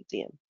prostate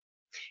exam.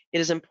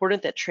 It is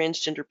important that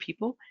transgender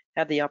people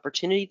have the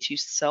opportunity to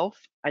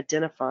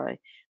self-identify,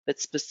 but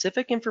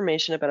specific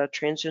information about a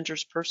transgender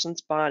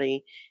person's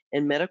body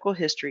and medical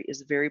history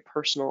is very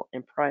personal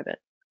and private.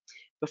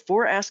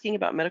 Before asking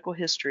about medical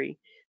history,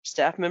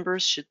 staff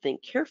members should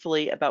think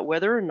carefully about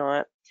whether or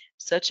not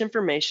such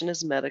information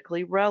is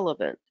medically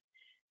relevant,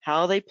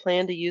 how they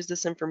plan to use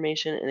this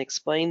information, and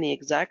explain the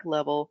exact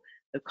level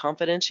of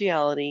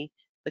confidentiality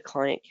the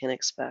client can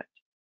expect.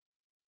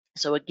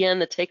 So again,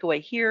 the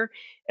takeaway here,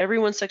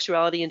 everyone's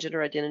sexuality and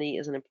gender identity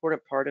is an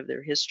important part of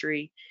their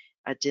history,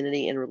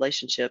 identity, and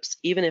relationships,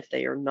 even if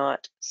they are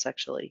not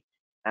sexually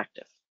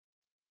active.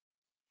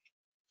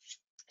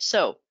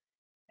 So,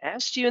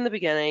 asked you in the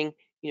beginning,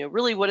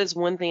 really what is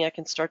one thing I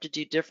can start to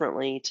do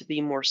differently to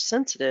be more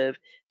sensitive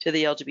to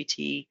the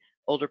LGBT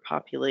older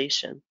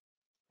population?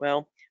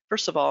 Well,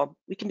 first of all,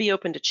 we can be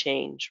open to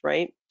change,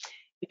 right?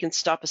 We can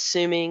stop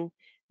assuming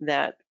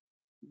that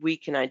we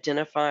can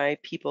identify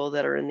people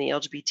that are in the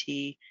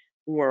LGBT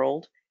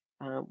world.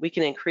 We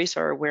can increase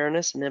our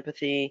awareness and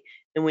empathy,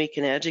 and we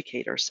can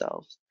educate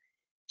ourselves.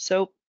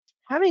 So,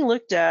 having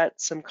looked at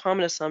some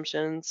common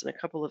assumptions and a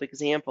couple of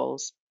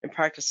examples and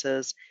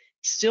practices,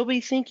 still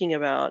be thinking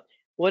about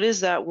what is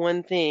that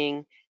one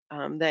thing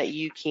that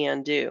you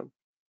can do.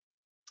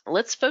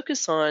 Let's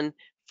focus on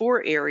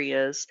 4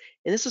 areas,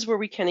 and this is where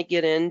we kind of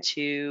get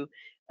into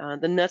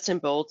the nuts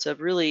and bolts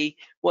of really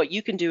what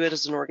you can do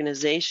as an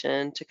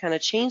organization to kind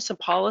of change some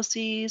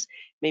policies,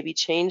 maybe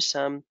change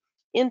some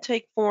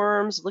intake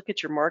forms, look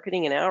at your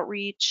marketing and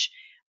outreach,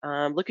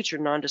 look at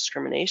your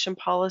non-discrimination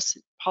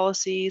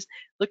policies,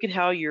 look at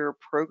how you're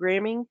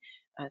programming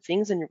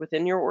things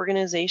within your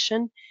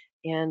organization,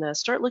 and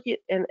start looking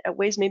at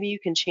ways maybe you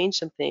can change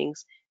some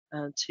things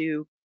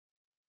to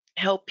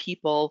help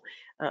people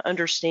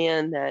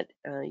understand that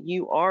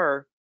you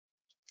are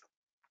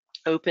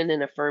open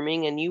and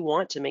affirming and you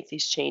want to make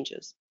these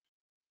changes.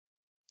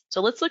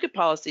 So let's look at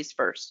policies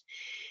first.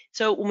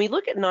 So when we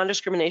look at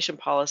non-discrimination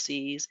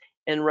policies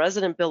and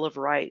resident bill of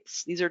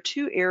rights, these are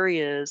 2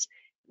 areas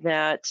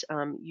that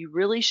you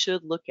really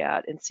should look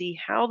at and see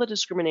how the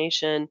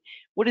discrimination,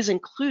 what is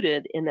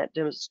included in that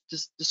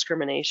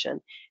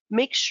discrimination.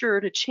 Make sure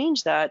to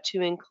change that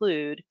to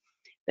include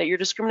that your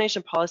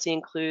discrimination policy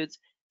includes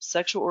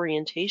sexual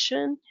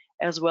orientation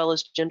as well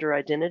as gender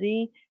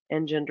identity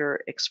and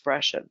gender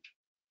expression.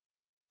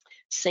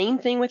 Same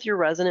thing with your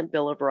resident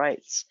bill of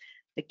rights.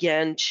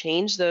 Again,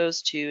 change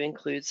those to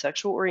include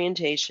sexual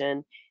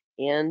orientation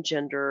and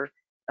gender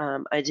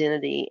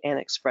identity and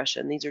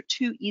expression. These are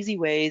 2 easy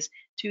ways,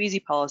 2 easy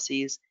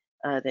policies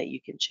that you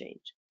can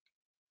change.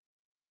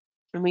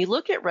 When we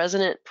look at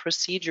resident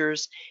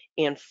procedures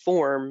and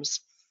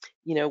forms,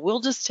 we'll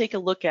just take a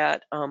look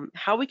at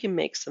how we can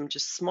make some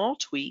just small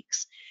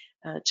tweaks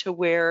to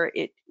where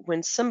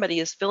when somebody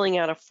is filling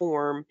out a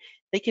form,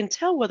 they can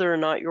tell whether or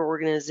not your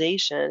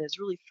organization has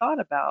really thought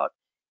about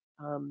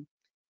um,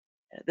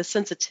 the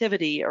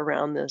sensitivity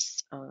around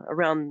this,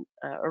 around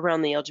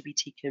the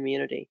LGBT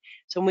community.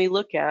 So when we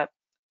look at,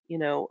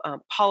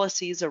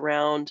 policies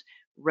around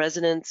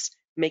residents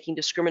making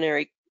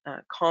discriminatory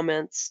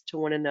comments to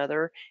one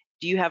another,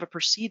 do you have a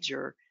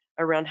procedure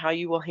around how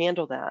you will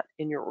handle that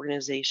in your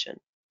organization?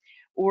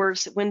 Or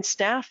when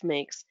staff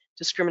makes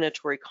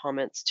discriminatory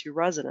comments to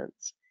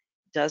residents,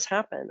 it does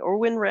happen. Or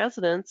when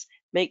residents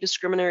make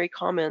discriminatory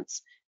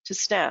comments to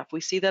staff,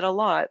 we see that a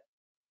lot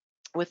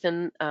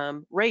within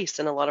race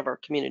in a lot of our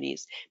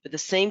communities, but the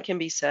same can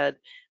be said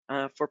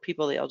for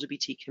people in the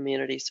LGBT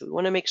community. So we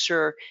want to make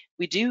sure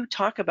we do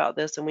talk about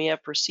this and we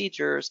have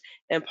procedures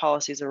and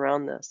policies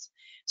around this.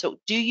 So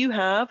do you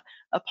have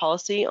a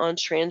policy on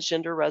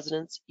transgender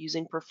residents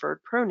using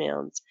preferred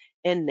pronouns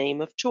and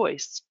name of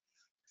choice?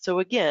 So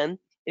again,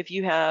 if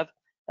you have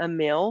a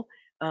male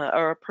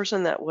or a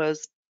person that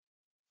was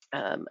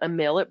a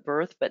male at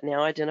birth but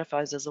now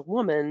identifies as a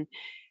woman,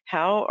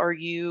 How are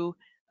you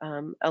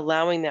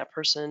allowing that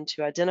person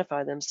to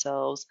identify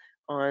themselves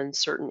on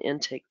certain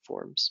intake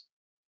forms?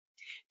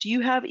 Do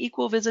you have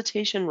equal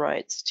visitation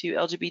rights to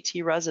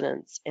LGBT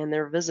residents and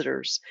their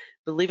visitors?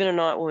 Believe it or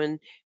not, when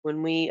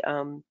we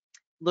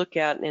look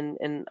at,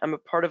 and I'm a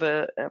part of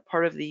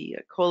the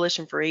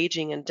Coalition for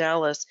Aging in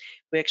Dallas,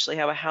 we actually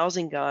have a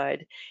housing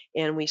guide,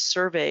 and we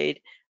surveyed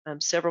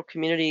several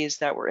communities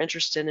that were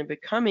interested in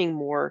becoming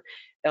more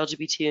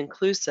LGBT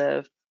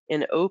inclusive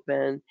and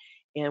open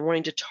and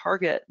wanting to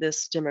target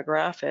this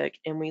demographic.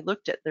 And we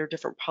looked at their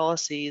different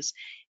policies,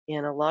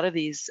 and a lot of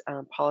these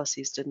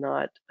policies did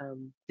not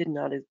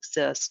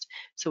exist.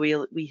 So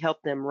we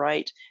helped them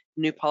write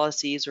new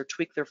policies or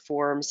tweak their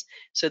forms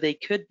so they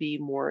could be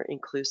more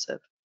inclusive.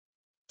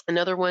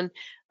 Another one,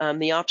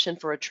 the option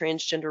for a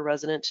transgender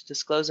resident to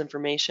disclose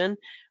information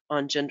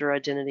on gender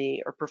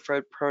identity or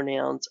preferred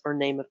pronouns or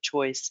name of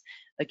choice,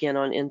 again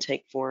on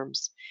intake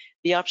forms.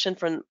 The option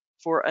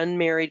for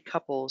unmarried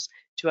couples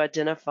to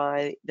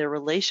identify their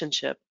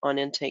relationship on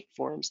intake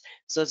forms.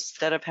 So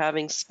instead of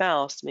having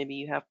spouse, maybe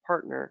you have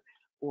partner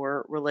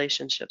or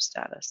relationship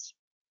status.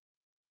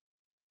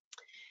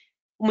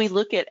 When we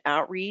look at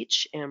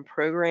outreach and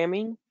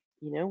programming,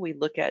 we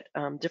look at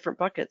different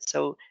buckets.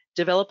 So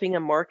developing a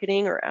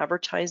marketing or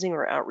advertising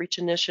or outreach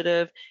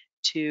initiative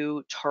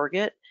to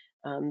target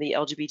the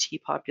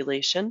LGBT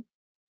population.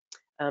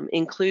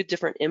 Include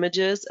different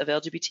images of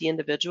LGBT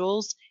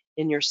individuals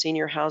in your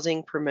senior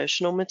housing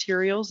promotional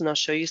materials, and I'll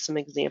show you some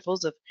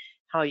examples of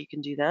how you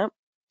can do that.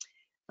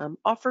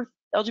 Offer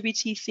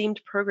LGBT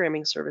themed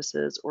programming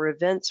services or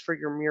events for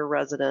your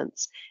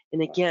residents.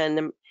 And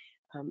again,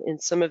 in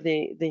some of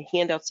the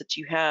handouts that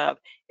you have,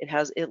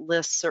 it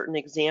lists certain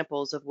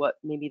examples of what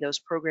maybe those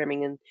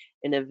programming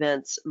and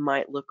events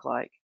might look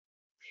like.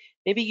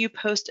 Maybe you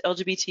post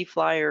LGBT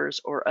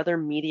flyers or other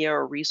media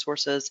or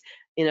resources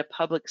in a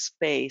public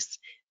space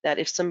that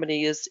if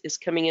somebody is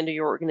coming into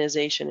your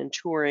organization and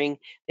touring,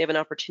 they have an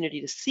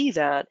opportunity to see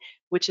that,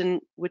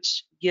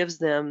 which gives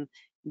them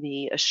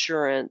the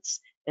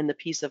assurance and the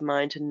peace of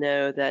mind to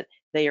know that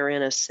they are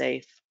in a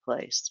safe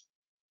place.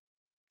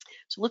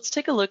 So let's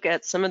take a look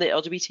at some of the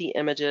LGBT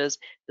images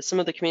that some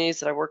of the communities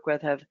that I work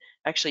with have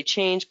actually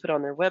changed, put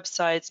on their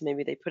websites.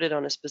 Maybe they put it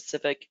on a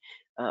specific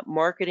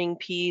marketing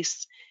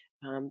piece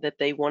that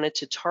they wanted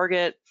to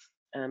target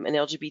an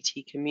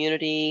LGBT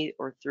community,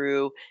 or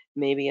through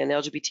maybe an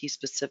LGBT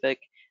specific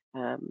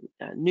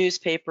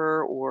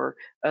newspaper or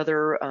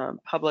other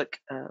public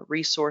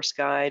resource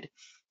guide.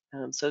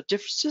 So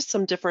just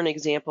some different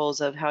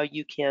examples of how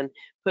you can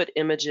put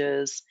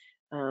images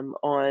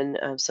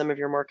on some of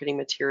your marketing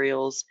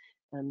materials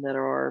that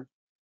are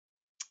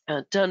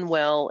done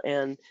well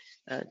and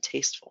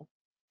tasteful.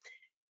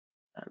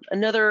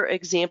 Another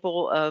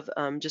example of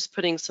just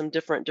putting some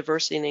different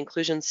diversity and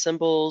inclusion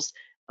symbols,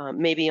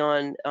 maybe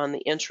on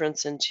the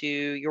entrance into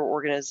your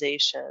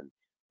organization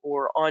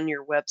or on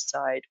your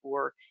website,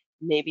 or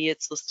maybe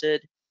it's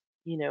listed,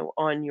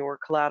 on your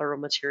collateral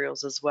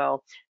materials as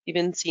well.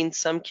 Even seen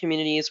some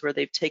communities where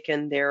they've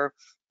taken their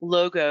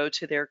logo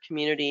to their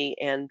community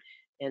and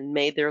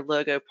made their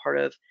logo part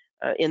of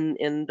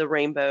in the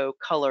rainbow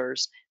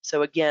colors.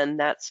 So again,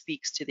 that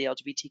speaks to the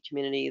LGBT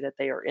community that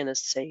they are in a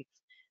safe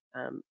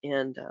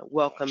and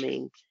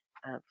welcoming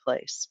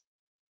place.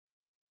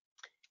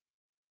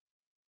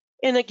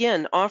 And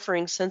again,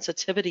 offering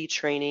sensitivity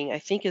training, I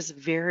think, is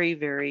very,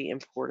 very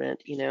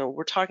important.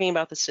 We're talking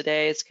about this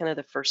today. It's kind of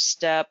the first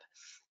step.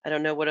 I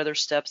don't know what other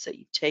steps that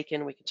you've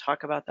taken. We can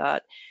talk about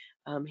that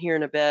here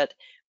in a bit.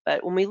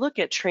 But when we look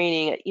at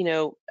training,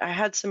 I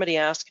had somebody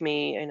ask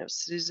me, I know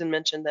Susan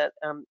mentioned that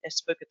I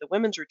spoke at the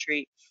women's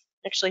retreat.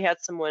 I actually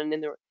had someone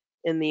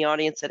in the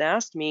audience that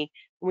asked me,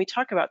 when we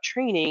talk about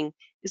training,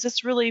 is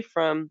this really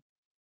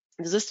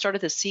does this start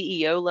at the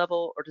CEO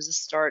level, or does this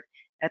start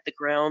at the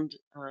ground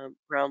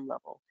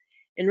level?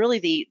 And really,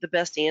 the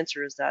best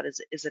answer is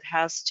it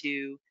has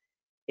to.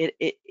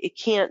 It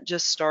can't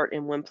just start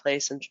in one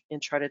place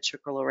and try to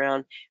trickle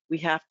around. We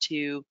have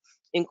to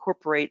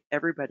incorporate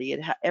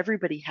everybody.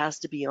 Everybody has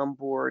to be on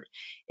board,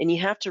 and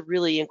you have to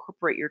really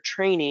incorporate your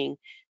training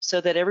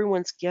so that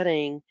everyone's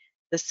getting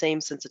the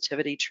same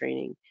sensitivity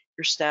training.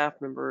 Your staff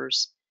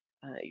members,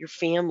 your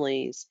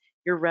families,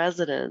 your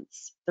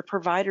residents, the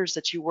providers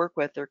that you work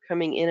with, they're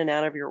coming in and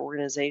out of your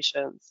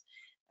organizations,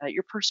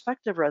 your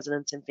prospective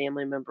residents and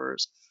family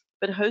members,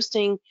 but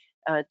hosting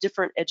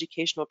different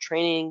educational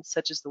training,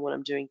 such as the one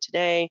I'm doing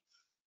today,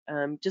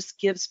 just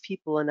gives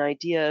people an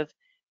idea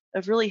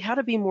of really how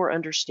to be more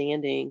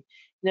understanding.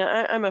 Now,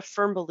 I'm a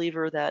firm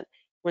believer that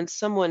when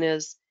someone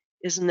is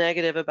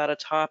negative about a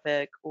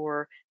topic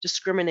or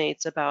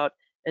discriminates about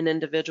an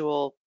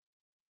individual,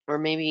 or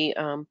maybe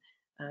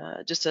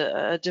just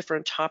a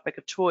different topic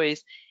of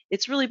choice,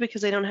 it's really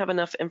because they don't have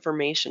enough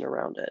information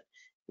around it.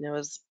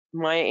 As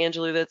Maya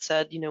Angelou that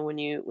said, when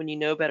you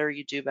know better,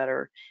 you do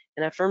better,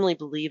 and I firmly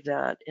believe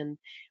that. And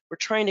we're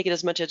trying to get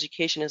as much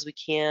education as we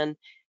can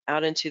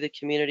out into the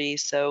community,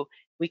 so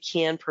we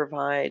can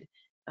provide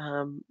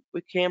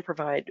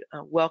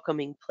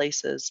welcoming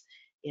places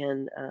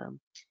in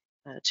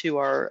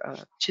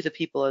to the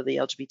people of the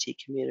LGBT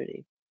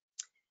community.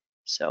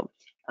 So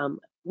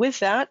with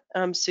that,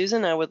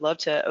 Susan, I would love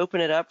to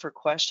open it up for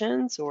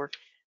questions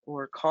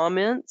or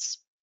comments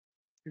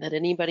that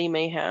anybody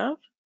may have.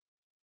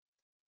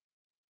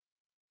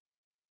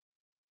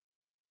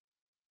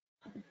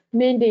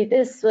 Mindy,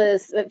 this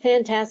was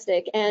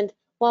fantastic. And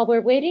while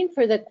we're waiting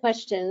for the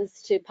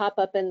questions to pop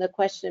up in the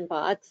question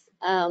box,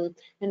 and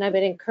I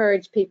would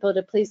encourage people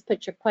to please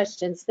put your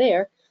questions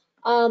there,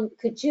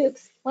 could you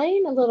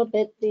explain a little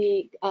bit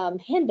the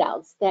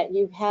handouts that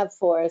you have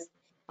for us?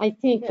 I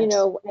think, Yes.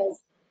 as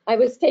I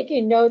was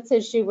taking notes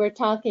as you were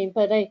talking,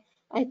 but I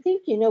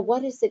think,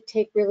 what does it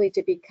take really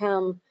to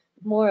become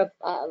more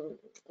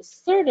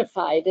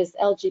certified as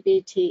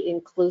LGBT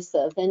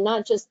inclusive and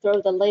not just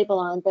throw the label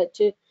on, but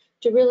to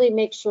really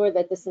make sure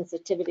that the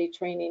sensitivity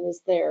training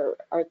is there,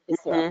 or is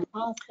there a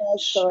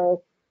process,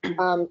 or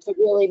to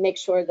really make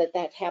sure that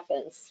that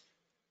happens?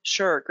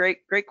 Sure,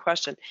 great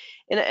question.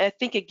 And I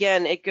think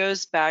again, it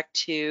goes back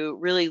to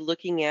really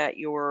looking at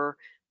your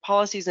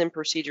policies and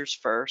procedures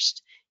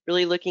first,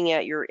 really looking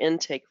at your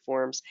intake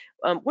forms.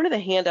 One of the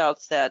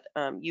handouts that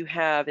you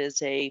have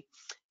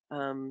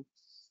um,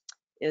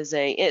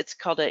 it's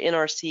called an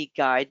NRC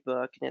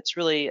guidebook, and it's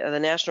really the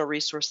National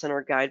Resource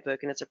Center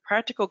guidebook, and it's a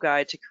practical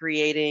guide to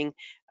creating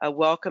a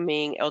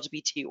welcoming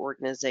LGBT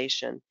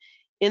organization.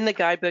 In the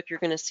guidebook, you're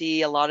going to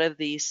see a lot of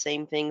these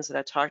same things that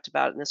I talked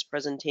about in this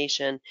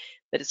presentation,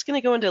 but it's going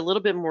to go into a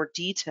little bit more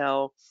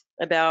detail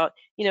about,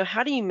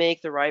 how do you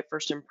make the right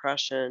first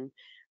impression?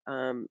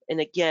 And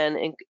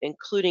again,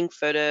 including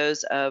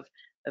photos of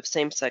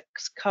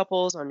same-sex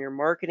couples on your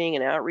marketing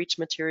and outreach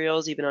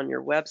materials, even on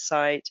your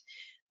website.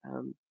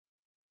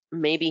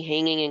 Maybe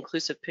hanging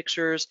inclusive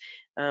pictures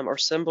or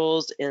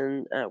symbols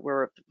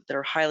that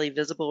are highly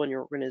visible in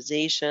your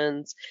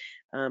organizations.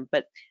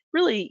 But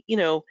really,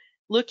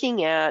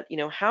 looking at,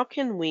 how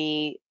can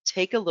we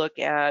take a look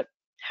at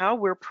how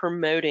we're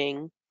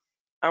promoting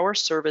our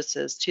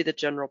services to the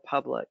general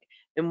public,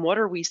 and what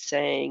are we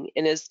saying?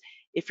 And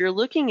if you're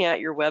looking at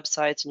your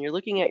websites and you're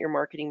looking at your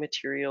marketing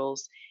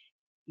materials,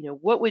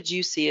 what would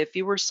you see if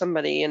you were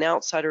somebody, an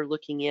outsider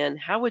looking in?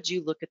 How would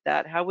you look at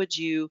that? How would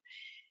you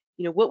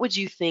what would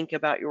you think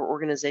about your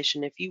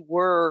organization if you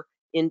were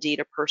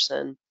indeed a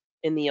person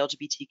in the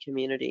LGBT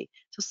community?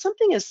 So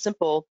something as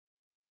simple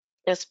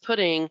as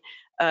putting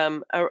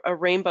a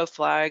rainbow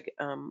flag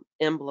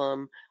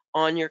emblem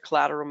on your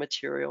collateral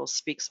material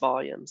speaks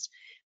volumes.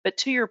 But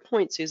to your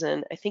point,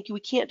 Susan, I think we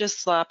can't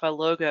just slap a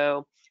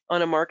logo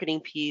on a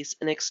marketing piece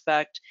and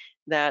expect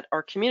that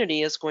our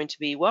community is going to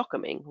be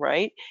welcoming,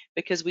 right?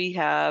 Because we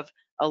have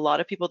a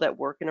lot of people that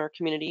work in our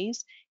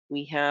communities.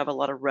 We have a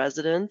lot of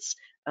residents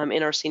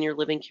in our senior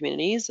living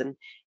communities, and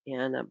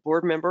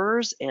board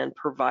members and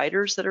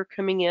providers that are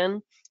coming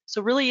in.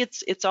 So really,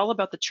 it's all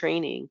about the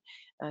training.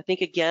 I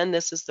think again,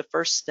 this is the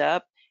first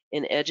step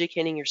in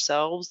educating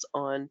yourselves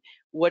on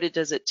what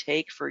does it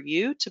take for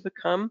you to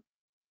become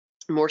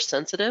more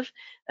sensitive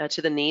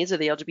to the needs of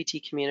the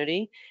LGBT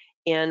community,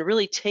 and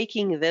really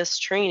taking this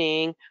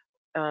training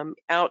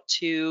out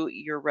to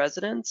your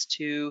residents,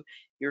 to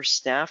your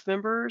staff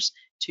members,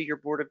 to your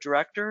board of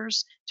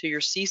directors, to your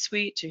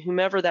C-suite, to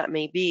whomever that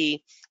may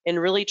be, and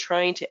really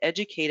trying to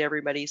educate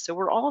everybody so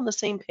we're all on the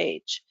same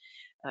page.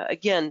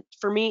 Again,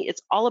 for me,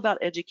 it's all about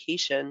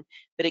education,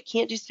 but it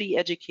can't just be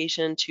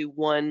education to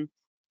one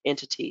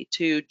entity,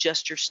 to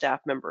just your staff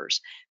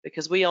members,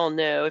 because we all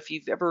know if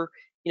you've ever,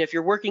 if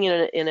you're working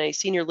in a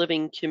senior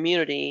living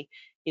community,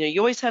 you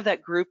always have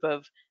that group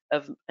of,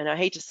 and I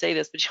hate to say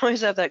this, but you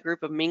always have that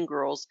group of mean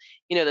girls,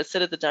 that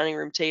sit at the dining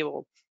room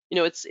table.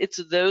 It's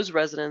those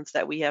residents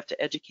that we have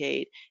to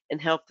educate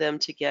and help them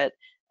to get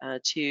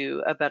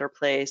to a better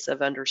place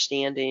of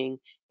understanding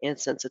and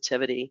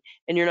sensitivity.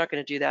 And you're not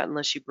going to do that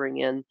unless you bring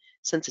in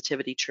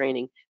sensitivity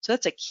training. So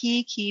that's a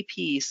key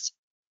piece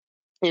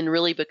in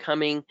really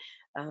becoming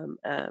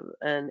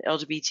an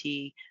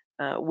LGBT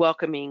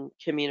welcoming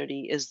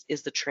community is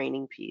the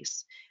training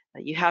piece.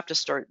 You have to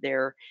start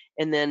there,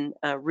 and then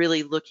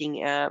really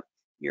looking at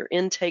your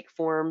intake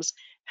forms,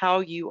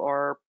 how you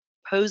are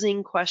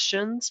posing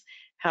questions,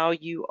 how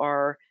you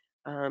are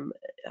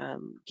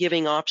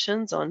giving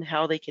options on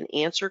how they can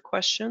answer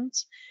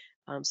questions.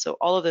 So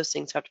all of those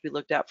things have to be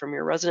looked at, from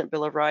your resident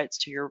bill of rights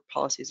to your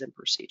policies and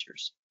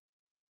procedures.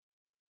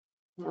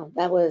 Wow,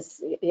 that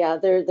was, yeah,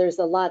 there's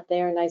a lot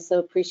there, and I so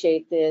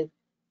appreciate the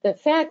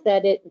fact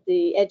that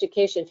the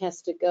education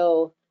has to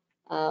go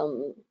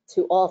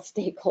to all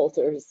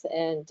stakeholders.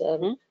 And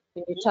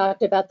when you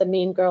talked about the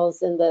mean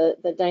girls in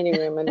the dining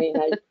room, I mean,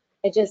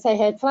 I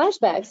had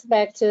flashbacks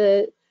back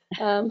to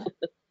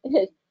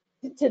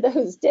to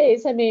those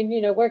days. I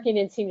mean, working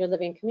in senior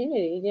living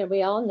community,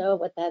 we all know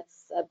what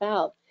that's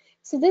about.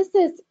 So this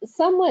is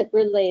somewhat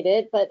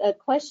related, but a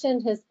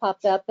question has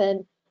popped up,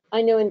 and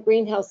I know in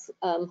greenhouse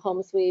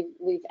homes,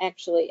 we've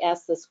actually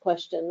asked this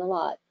question a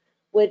lot.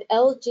 Would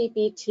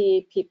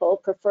LGBT people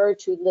prefer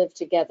to live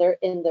together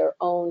in their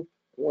own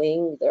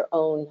wing, their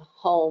own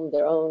home,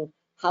 their own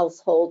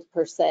household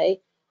per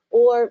se,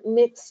 or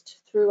mixed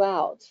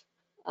throughout?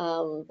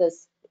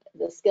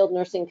 the skilled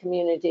nursing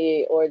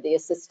community or the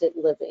assisted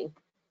living?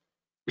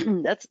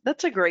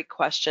 That's a great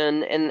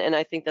question, and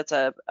I think that's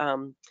a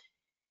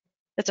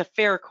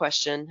fair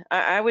question.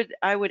 I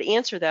would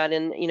answer that,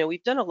 and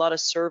we've done a lot of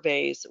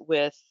surveys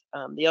with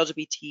the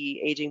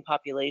LGBT aging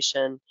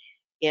population,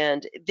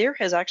 and there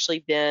has actually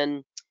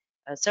been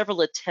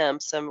several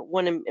attempts.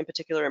 One in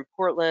particular in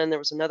Portland. There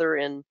was another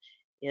in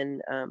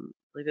I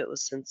believe it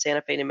was in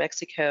Santa Fe, New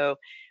Mexico,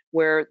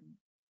 where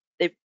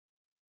they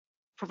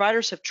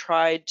providers have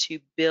tried to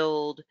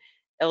build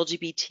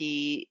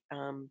LGBT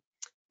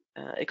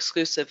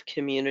exclusive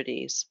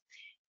communities.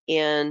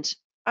 And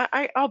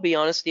I'll be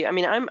honest with you. I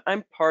mean,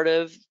 I'm part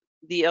of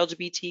the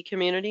LGBT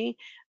community.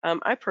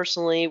 I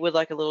personally would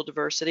like a little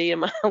diversity in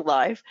my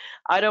life.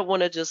 I don't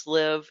want to just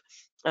live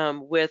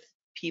with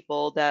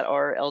people that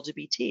are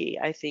LGBT.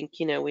 I think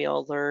we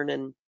all learn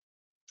and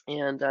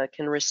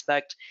can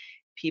respect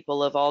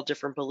people of all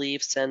different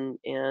beliefs and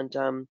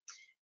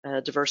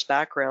diverse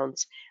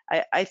backgrounds.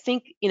 I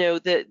think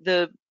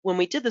the when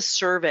we did the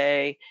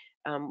survey,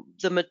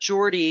 the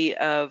majority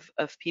of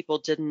people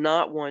did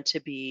not want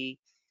to be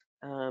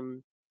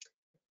um,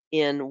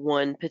 in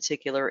one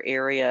particular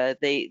area.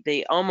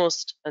 They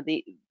almost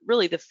the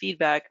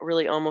feedback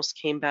really almost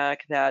came back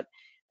that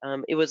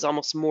it was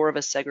almost more of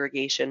a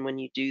segregation when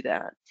you do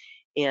that,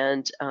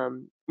 and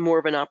more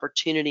of an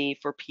opportunity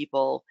for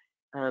people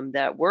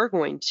that were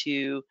going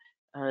to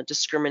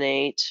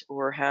discriminate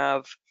or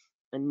have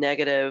a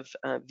negative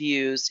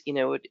views.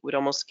 Would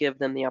almost give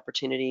them the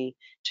opportunity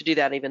to do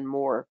that even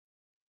more.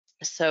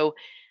 So,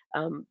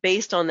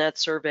 based on that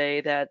survey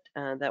that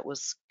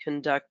was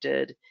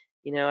conducted,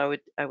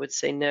 I would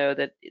say no,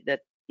 that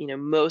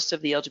most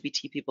of the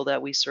LGBT people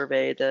that we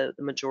surveyed, the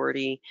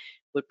majority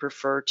would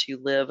prefer to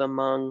live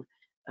among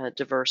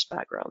diverse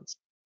backgrounds.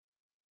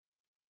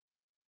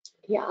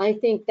 Yeah, I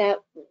think that,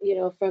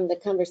 from the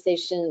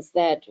conversations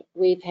that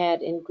we've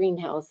had in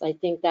Greenhouse, I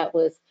think that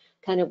was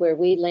kind of where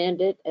we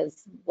landed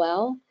as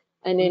well.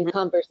 And in Hmm.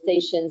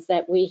 conversations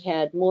that we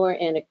had more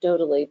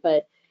anecdotally,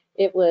 but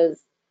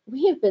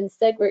we have been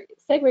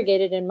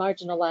segregated and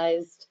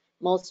marginalized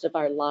most of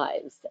our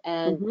lives.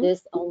 And Hmm.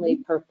 this only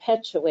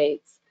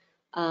perpetuates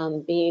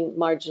being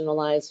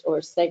marginalized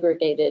or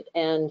segregated.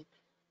 And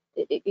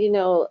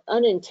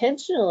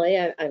unintentionally,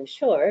 I'm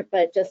sure,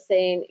 but just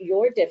saying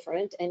you're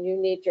different and you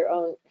need your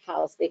own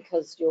house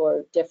because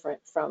you're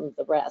different from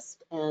the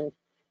rest. And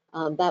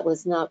that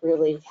was not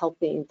really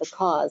helping the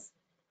cause.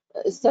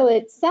 So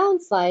it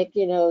sounds like,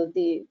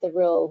 the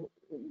real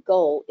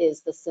goal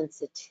is the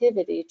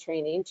sensitivity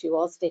training to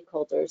all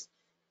stakeholders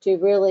to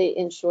really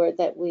ensure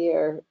that we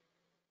are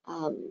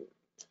um,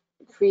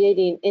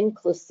 creating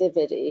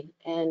inclusivity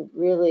and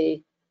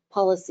really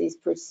policies,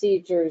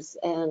 procedures,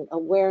 and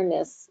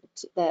awareness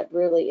that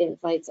really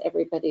invites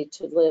everybody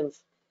to live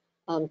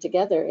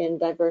together in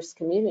diverse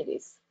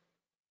communities.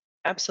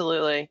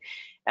 Absolutely,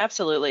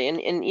 absolutely,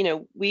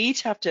 and we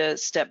each have to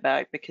step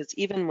back, because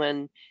even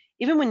when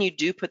you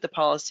do put the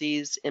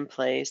policies in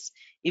place,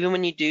 even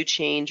when you do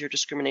change your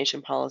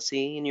discrimination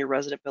policy in your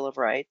resident bill of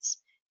rights,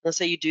 let's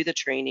say you do the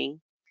training,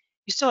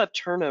 you still have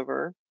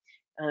turnover.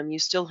 You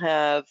still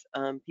have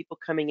people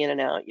coming in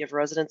and out. You have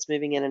residents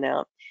moving in and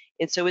out,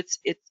 and so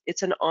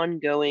it's an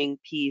ongoing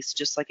piece,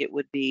 just like it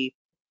would be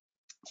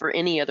for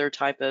any other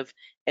type of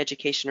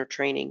education or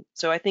training.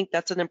 So I think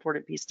that's an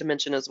important piece to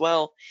mention as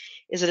well,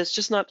 is that it's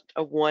just not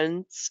a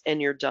once and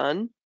you're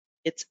done.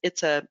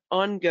 It's a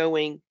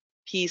ongoing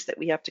piece that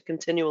we have to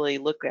continually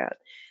look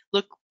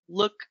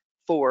look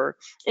for,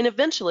 and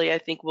eventually I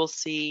think we'll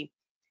see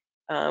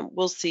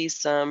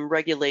some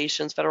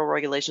regulations, federal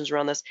regulations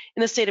around this.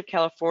 In the state of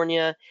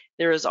California,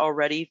 there is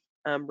already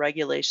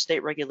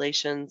state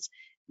regulations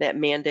that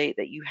mandate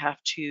that you have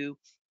to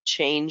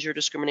change your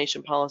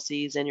discrimination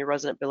policies and your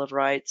resident bill of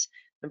rights.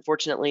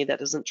 Unfortunately, that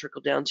doesn't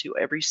trickle down to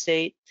every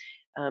state.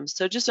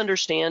 So just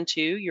understand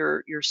too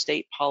your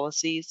state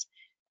policies.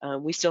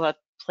 We still have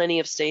plenty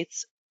of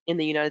states in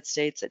the United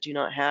States that do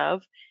not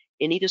have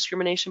any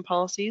discrimination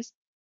policies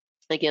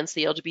against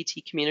the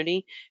LGBT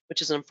community,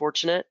 which is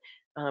unfortunate.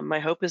 My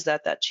hope is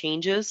that that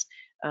changes,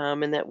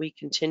 and that we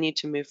continue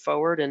to move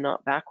forward and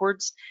not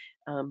backwards.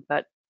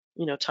 But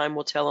time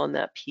will tell on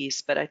that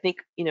piece. But I think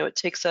it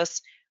takes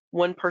us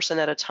one person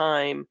at a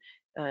time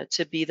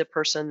to be the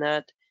person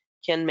that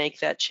can make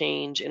that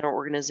change in our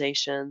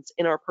organizations,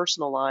 in our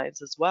personal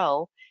lives as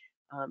well,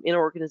 in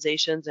our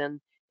organizations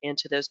and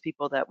to those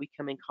people that we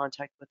come in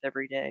contact with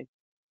every day.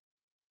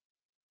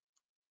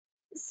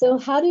 So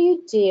how do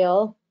you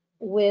deal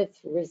with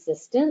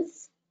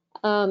resistance?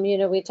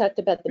 We talked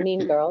about the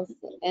mean girls.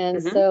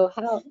 And Hmm. so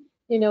how,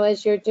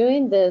 as you're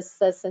doing this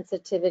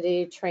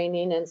sensitivity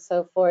training and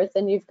so forth,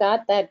 and you've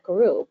got that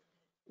group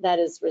that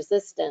is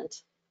resistant,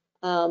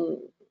 um,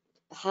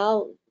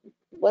 how,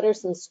 what are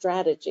some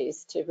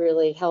strategies to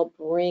really help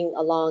bring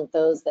along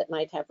those that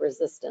might have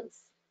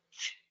resistance?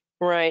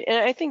 Right, and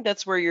I think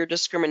that's where your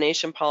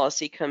discrimination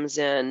policy comes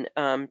in,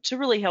 to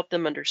really help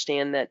them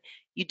understand that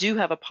you do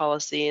have a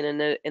policy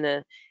and in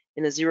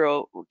a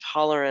zero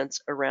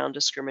tolerance around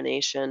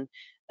discrimination.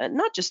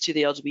 not just to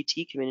the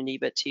LGBT community,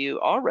 but to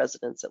all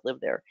residents that live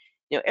there.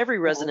 Every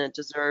Yeah. resident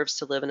deserves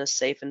to live in a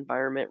safe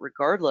environment,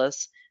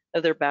 regardless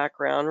of their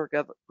background,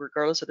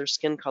 regardless of their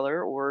skin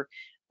color, or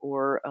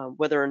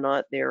whether or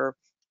not they're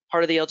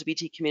part of the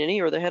LGBT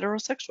community or the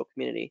heterosexual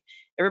community.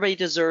 Everybody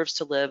deserves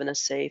to live in a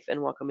safe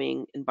and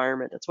welcoming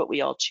environment. That's what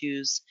we all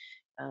choose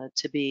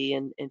to be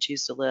and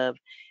choose to live.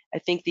 I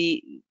think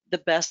the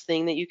best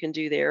thing that you can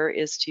do there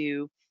is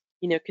to,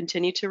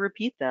 continue to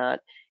repeat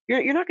that.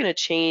 You're not going to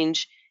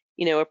change,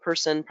 a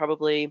person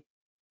probably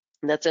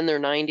that's in their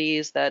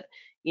 90s that,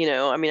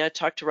 I mean, I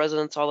talk to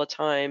residents all the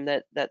time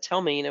that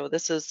tell me,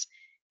 this is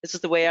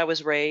the way I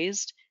was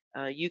raised.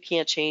 You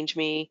can't change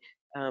me.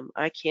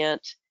 I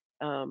can't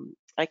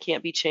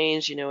be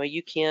changed.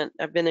 You can't.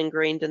 I've been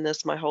ingrained in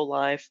this my whole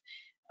life.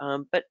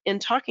 But in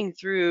talking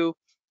through,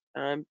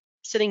 um,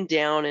 sitting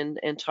down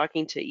and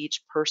talking to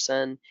each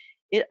person,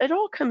 it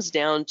all comes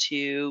down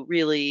to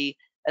really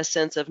a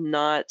sense of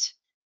not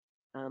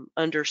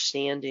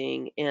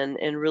understanding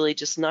and really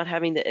just not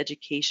having the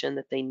education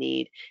that they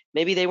need.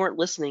 Maybe they weren't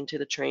listening to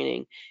the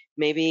training.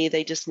 Maybe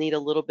they just need a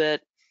little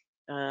bit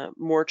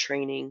more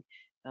training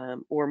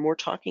or more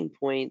talking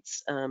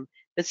points.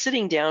 But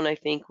sitting down, I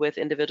think, with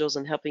individuals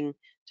and helping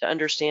to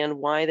understand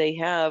why they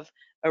have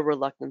a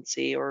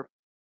reluctancy or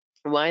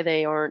why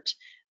they aren't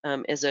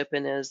as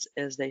open as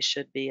they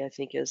should be, I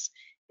think is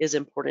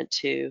important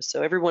too.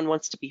 So everyone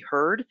wants to be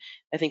heard.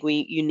 I think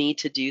you need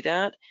to do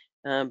that.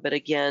 But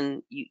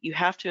again, you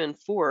have to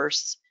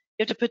enforce.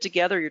 You have to put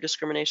together your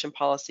discrimination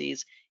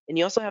policies, and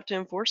you also have to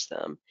enforce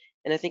them.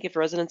 And I think if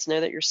residents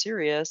know that you're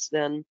serious,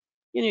 then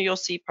you'll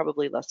see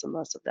probably less and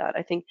less of that.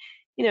 I think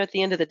at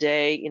the end of the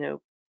day,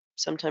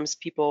 sometimes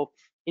people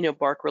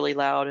bark really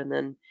loud, and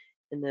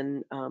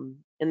then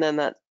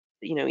that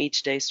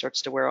each day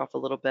starts to wear off a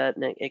little bit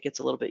and it gets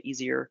a little bit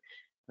easier.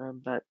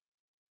 But,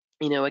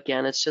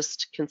 again, it's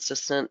just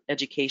consistent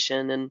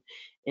education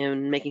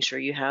and making sure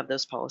you have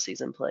those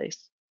policies in place.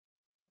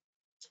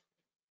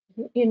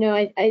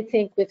 I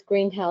think with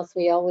Greenhouse,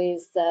 we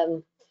always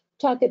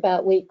talk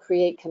about we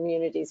create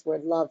communities where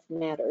love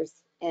matters.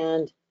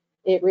 And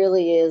it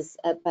really is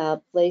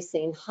about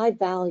placing high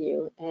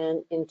value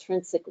and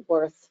intrinsic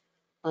worth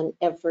on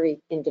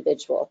every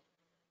individual,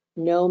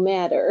 no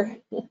matter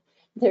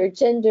their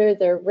gender,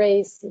 their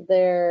race,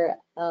 their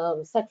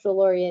sexual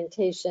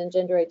orientation,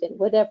 gender identity,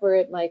 whatever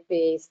it might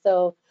be.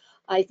 So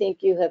I think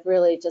you have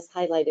really just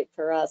highlighted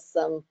for us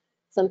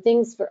some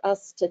things for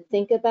us to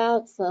think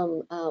about,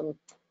 some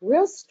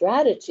real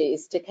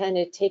strategies to kind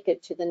of take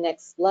it to the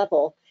next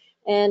level.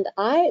 And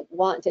I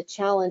want to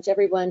challenge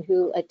everyone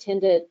who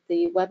attended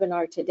the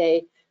webinar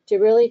today to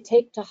really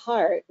take to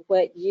heart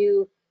what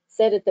you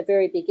said at the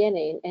very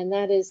beginning, and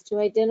that is to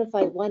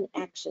identify one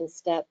action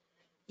step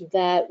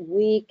that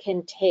we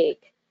can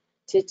take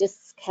to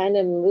just kind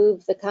of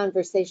move the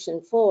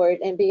conversation forward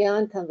and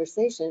beyond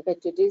conversation,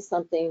 but to do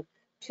something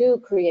to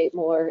create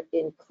more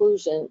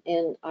inclusion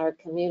in our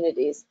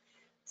communities.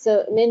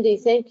 So Mindy,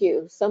 thank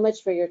you so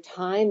much for your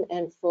time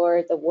and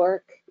for the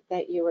work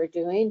that you are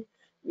doing.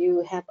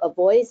 You have a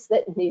voice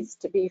that needs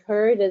to be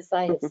heard, as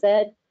I have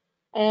said.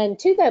 And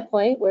to that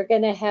point, we're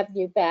going to have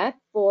you back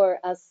for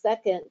a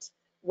second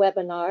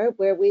webinar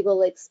where we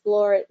will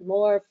explore it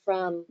more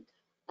from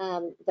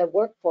the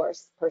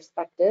workforce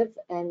perspective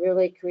and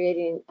really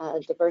creating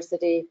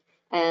diversity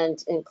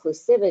and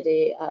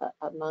inclusivity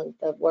among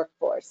the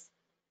workforce.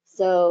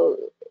 So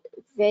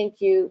thank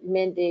you,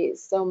 Mindy,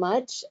 so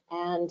much.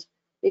 And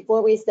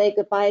before we say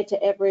goodbye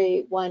to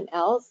everyone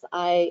else,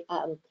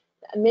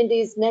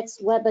 Mindy's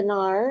next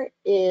webinar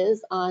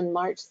is on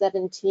March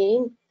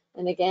 17.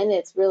 And again,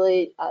 it's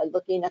really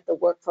looking at the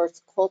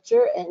workforce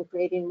culture and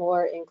creating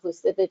more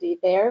inclusivity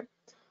there.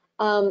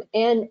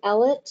 Ann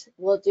Ellett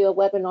will do a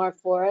webinar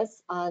for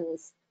us on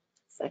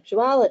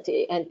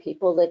sexuality and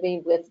people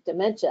living with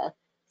dementia.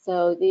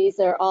 So these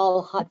are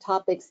all hot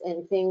topics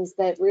and things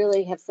that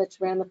really have such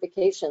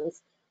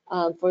ramifications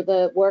for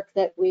the work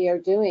that we are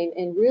doing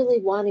and really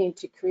wanting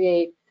to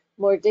create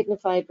more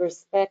dignified,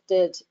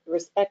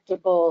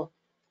 respectable,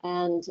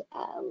 and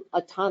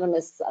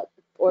autonomous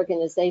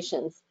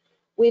organizations.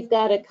 We've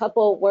got a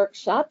couple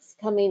workshops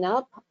coming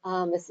up.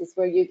 This is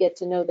where you get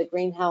to know the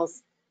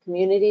greenhouse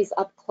communities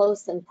up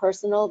close and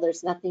personal.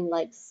 There's nothing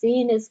like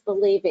seeing is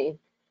believing.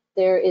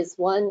 There is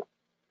one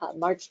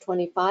March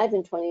 25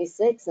 and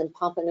 26 in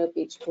Pompano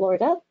Beach,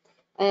 Florida.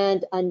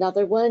 And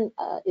another one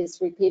is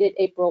repeated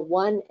April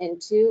 1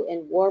 and 2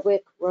 in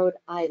Warwick, Rhode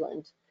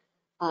Island.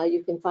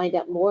 You can find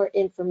out more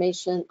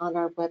information on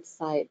our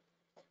website.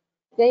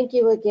 Thank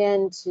you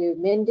again to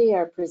Mindy,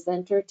 our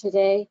presenter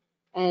today,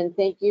 and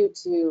thank you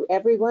to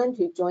everyone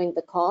who joined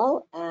the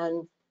call,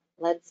 and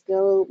let's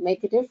go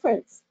make a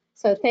difference.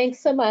 So thanks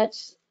so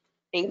much.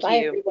 Thank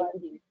Bye, you.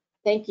 everyone.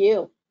 Thank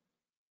you.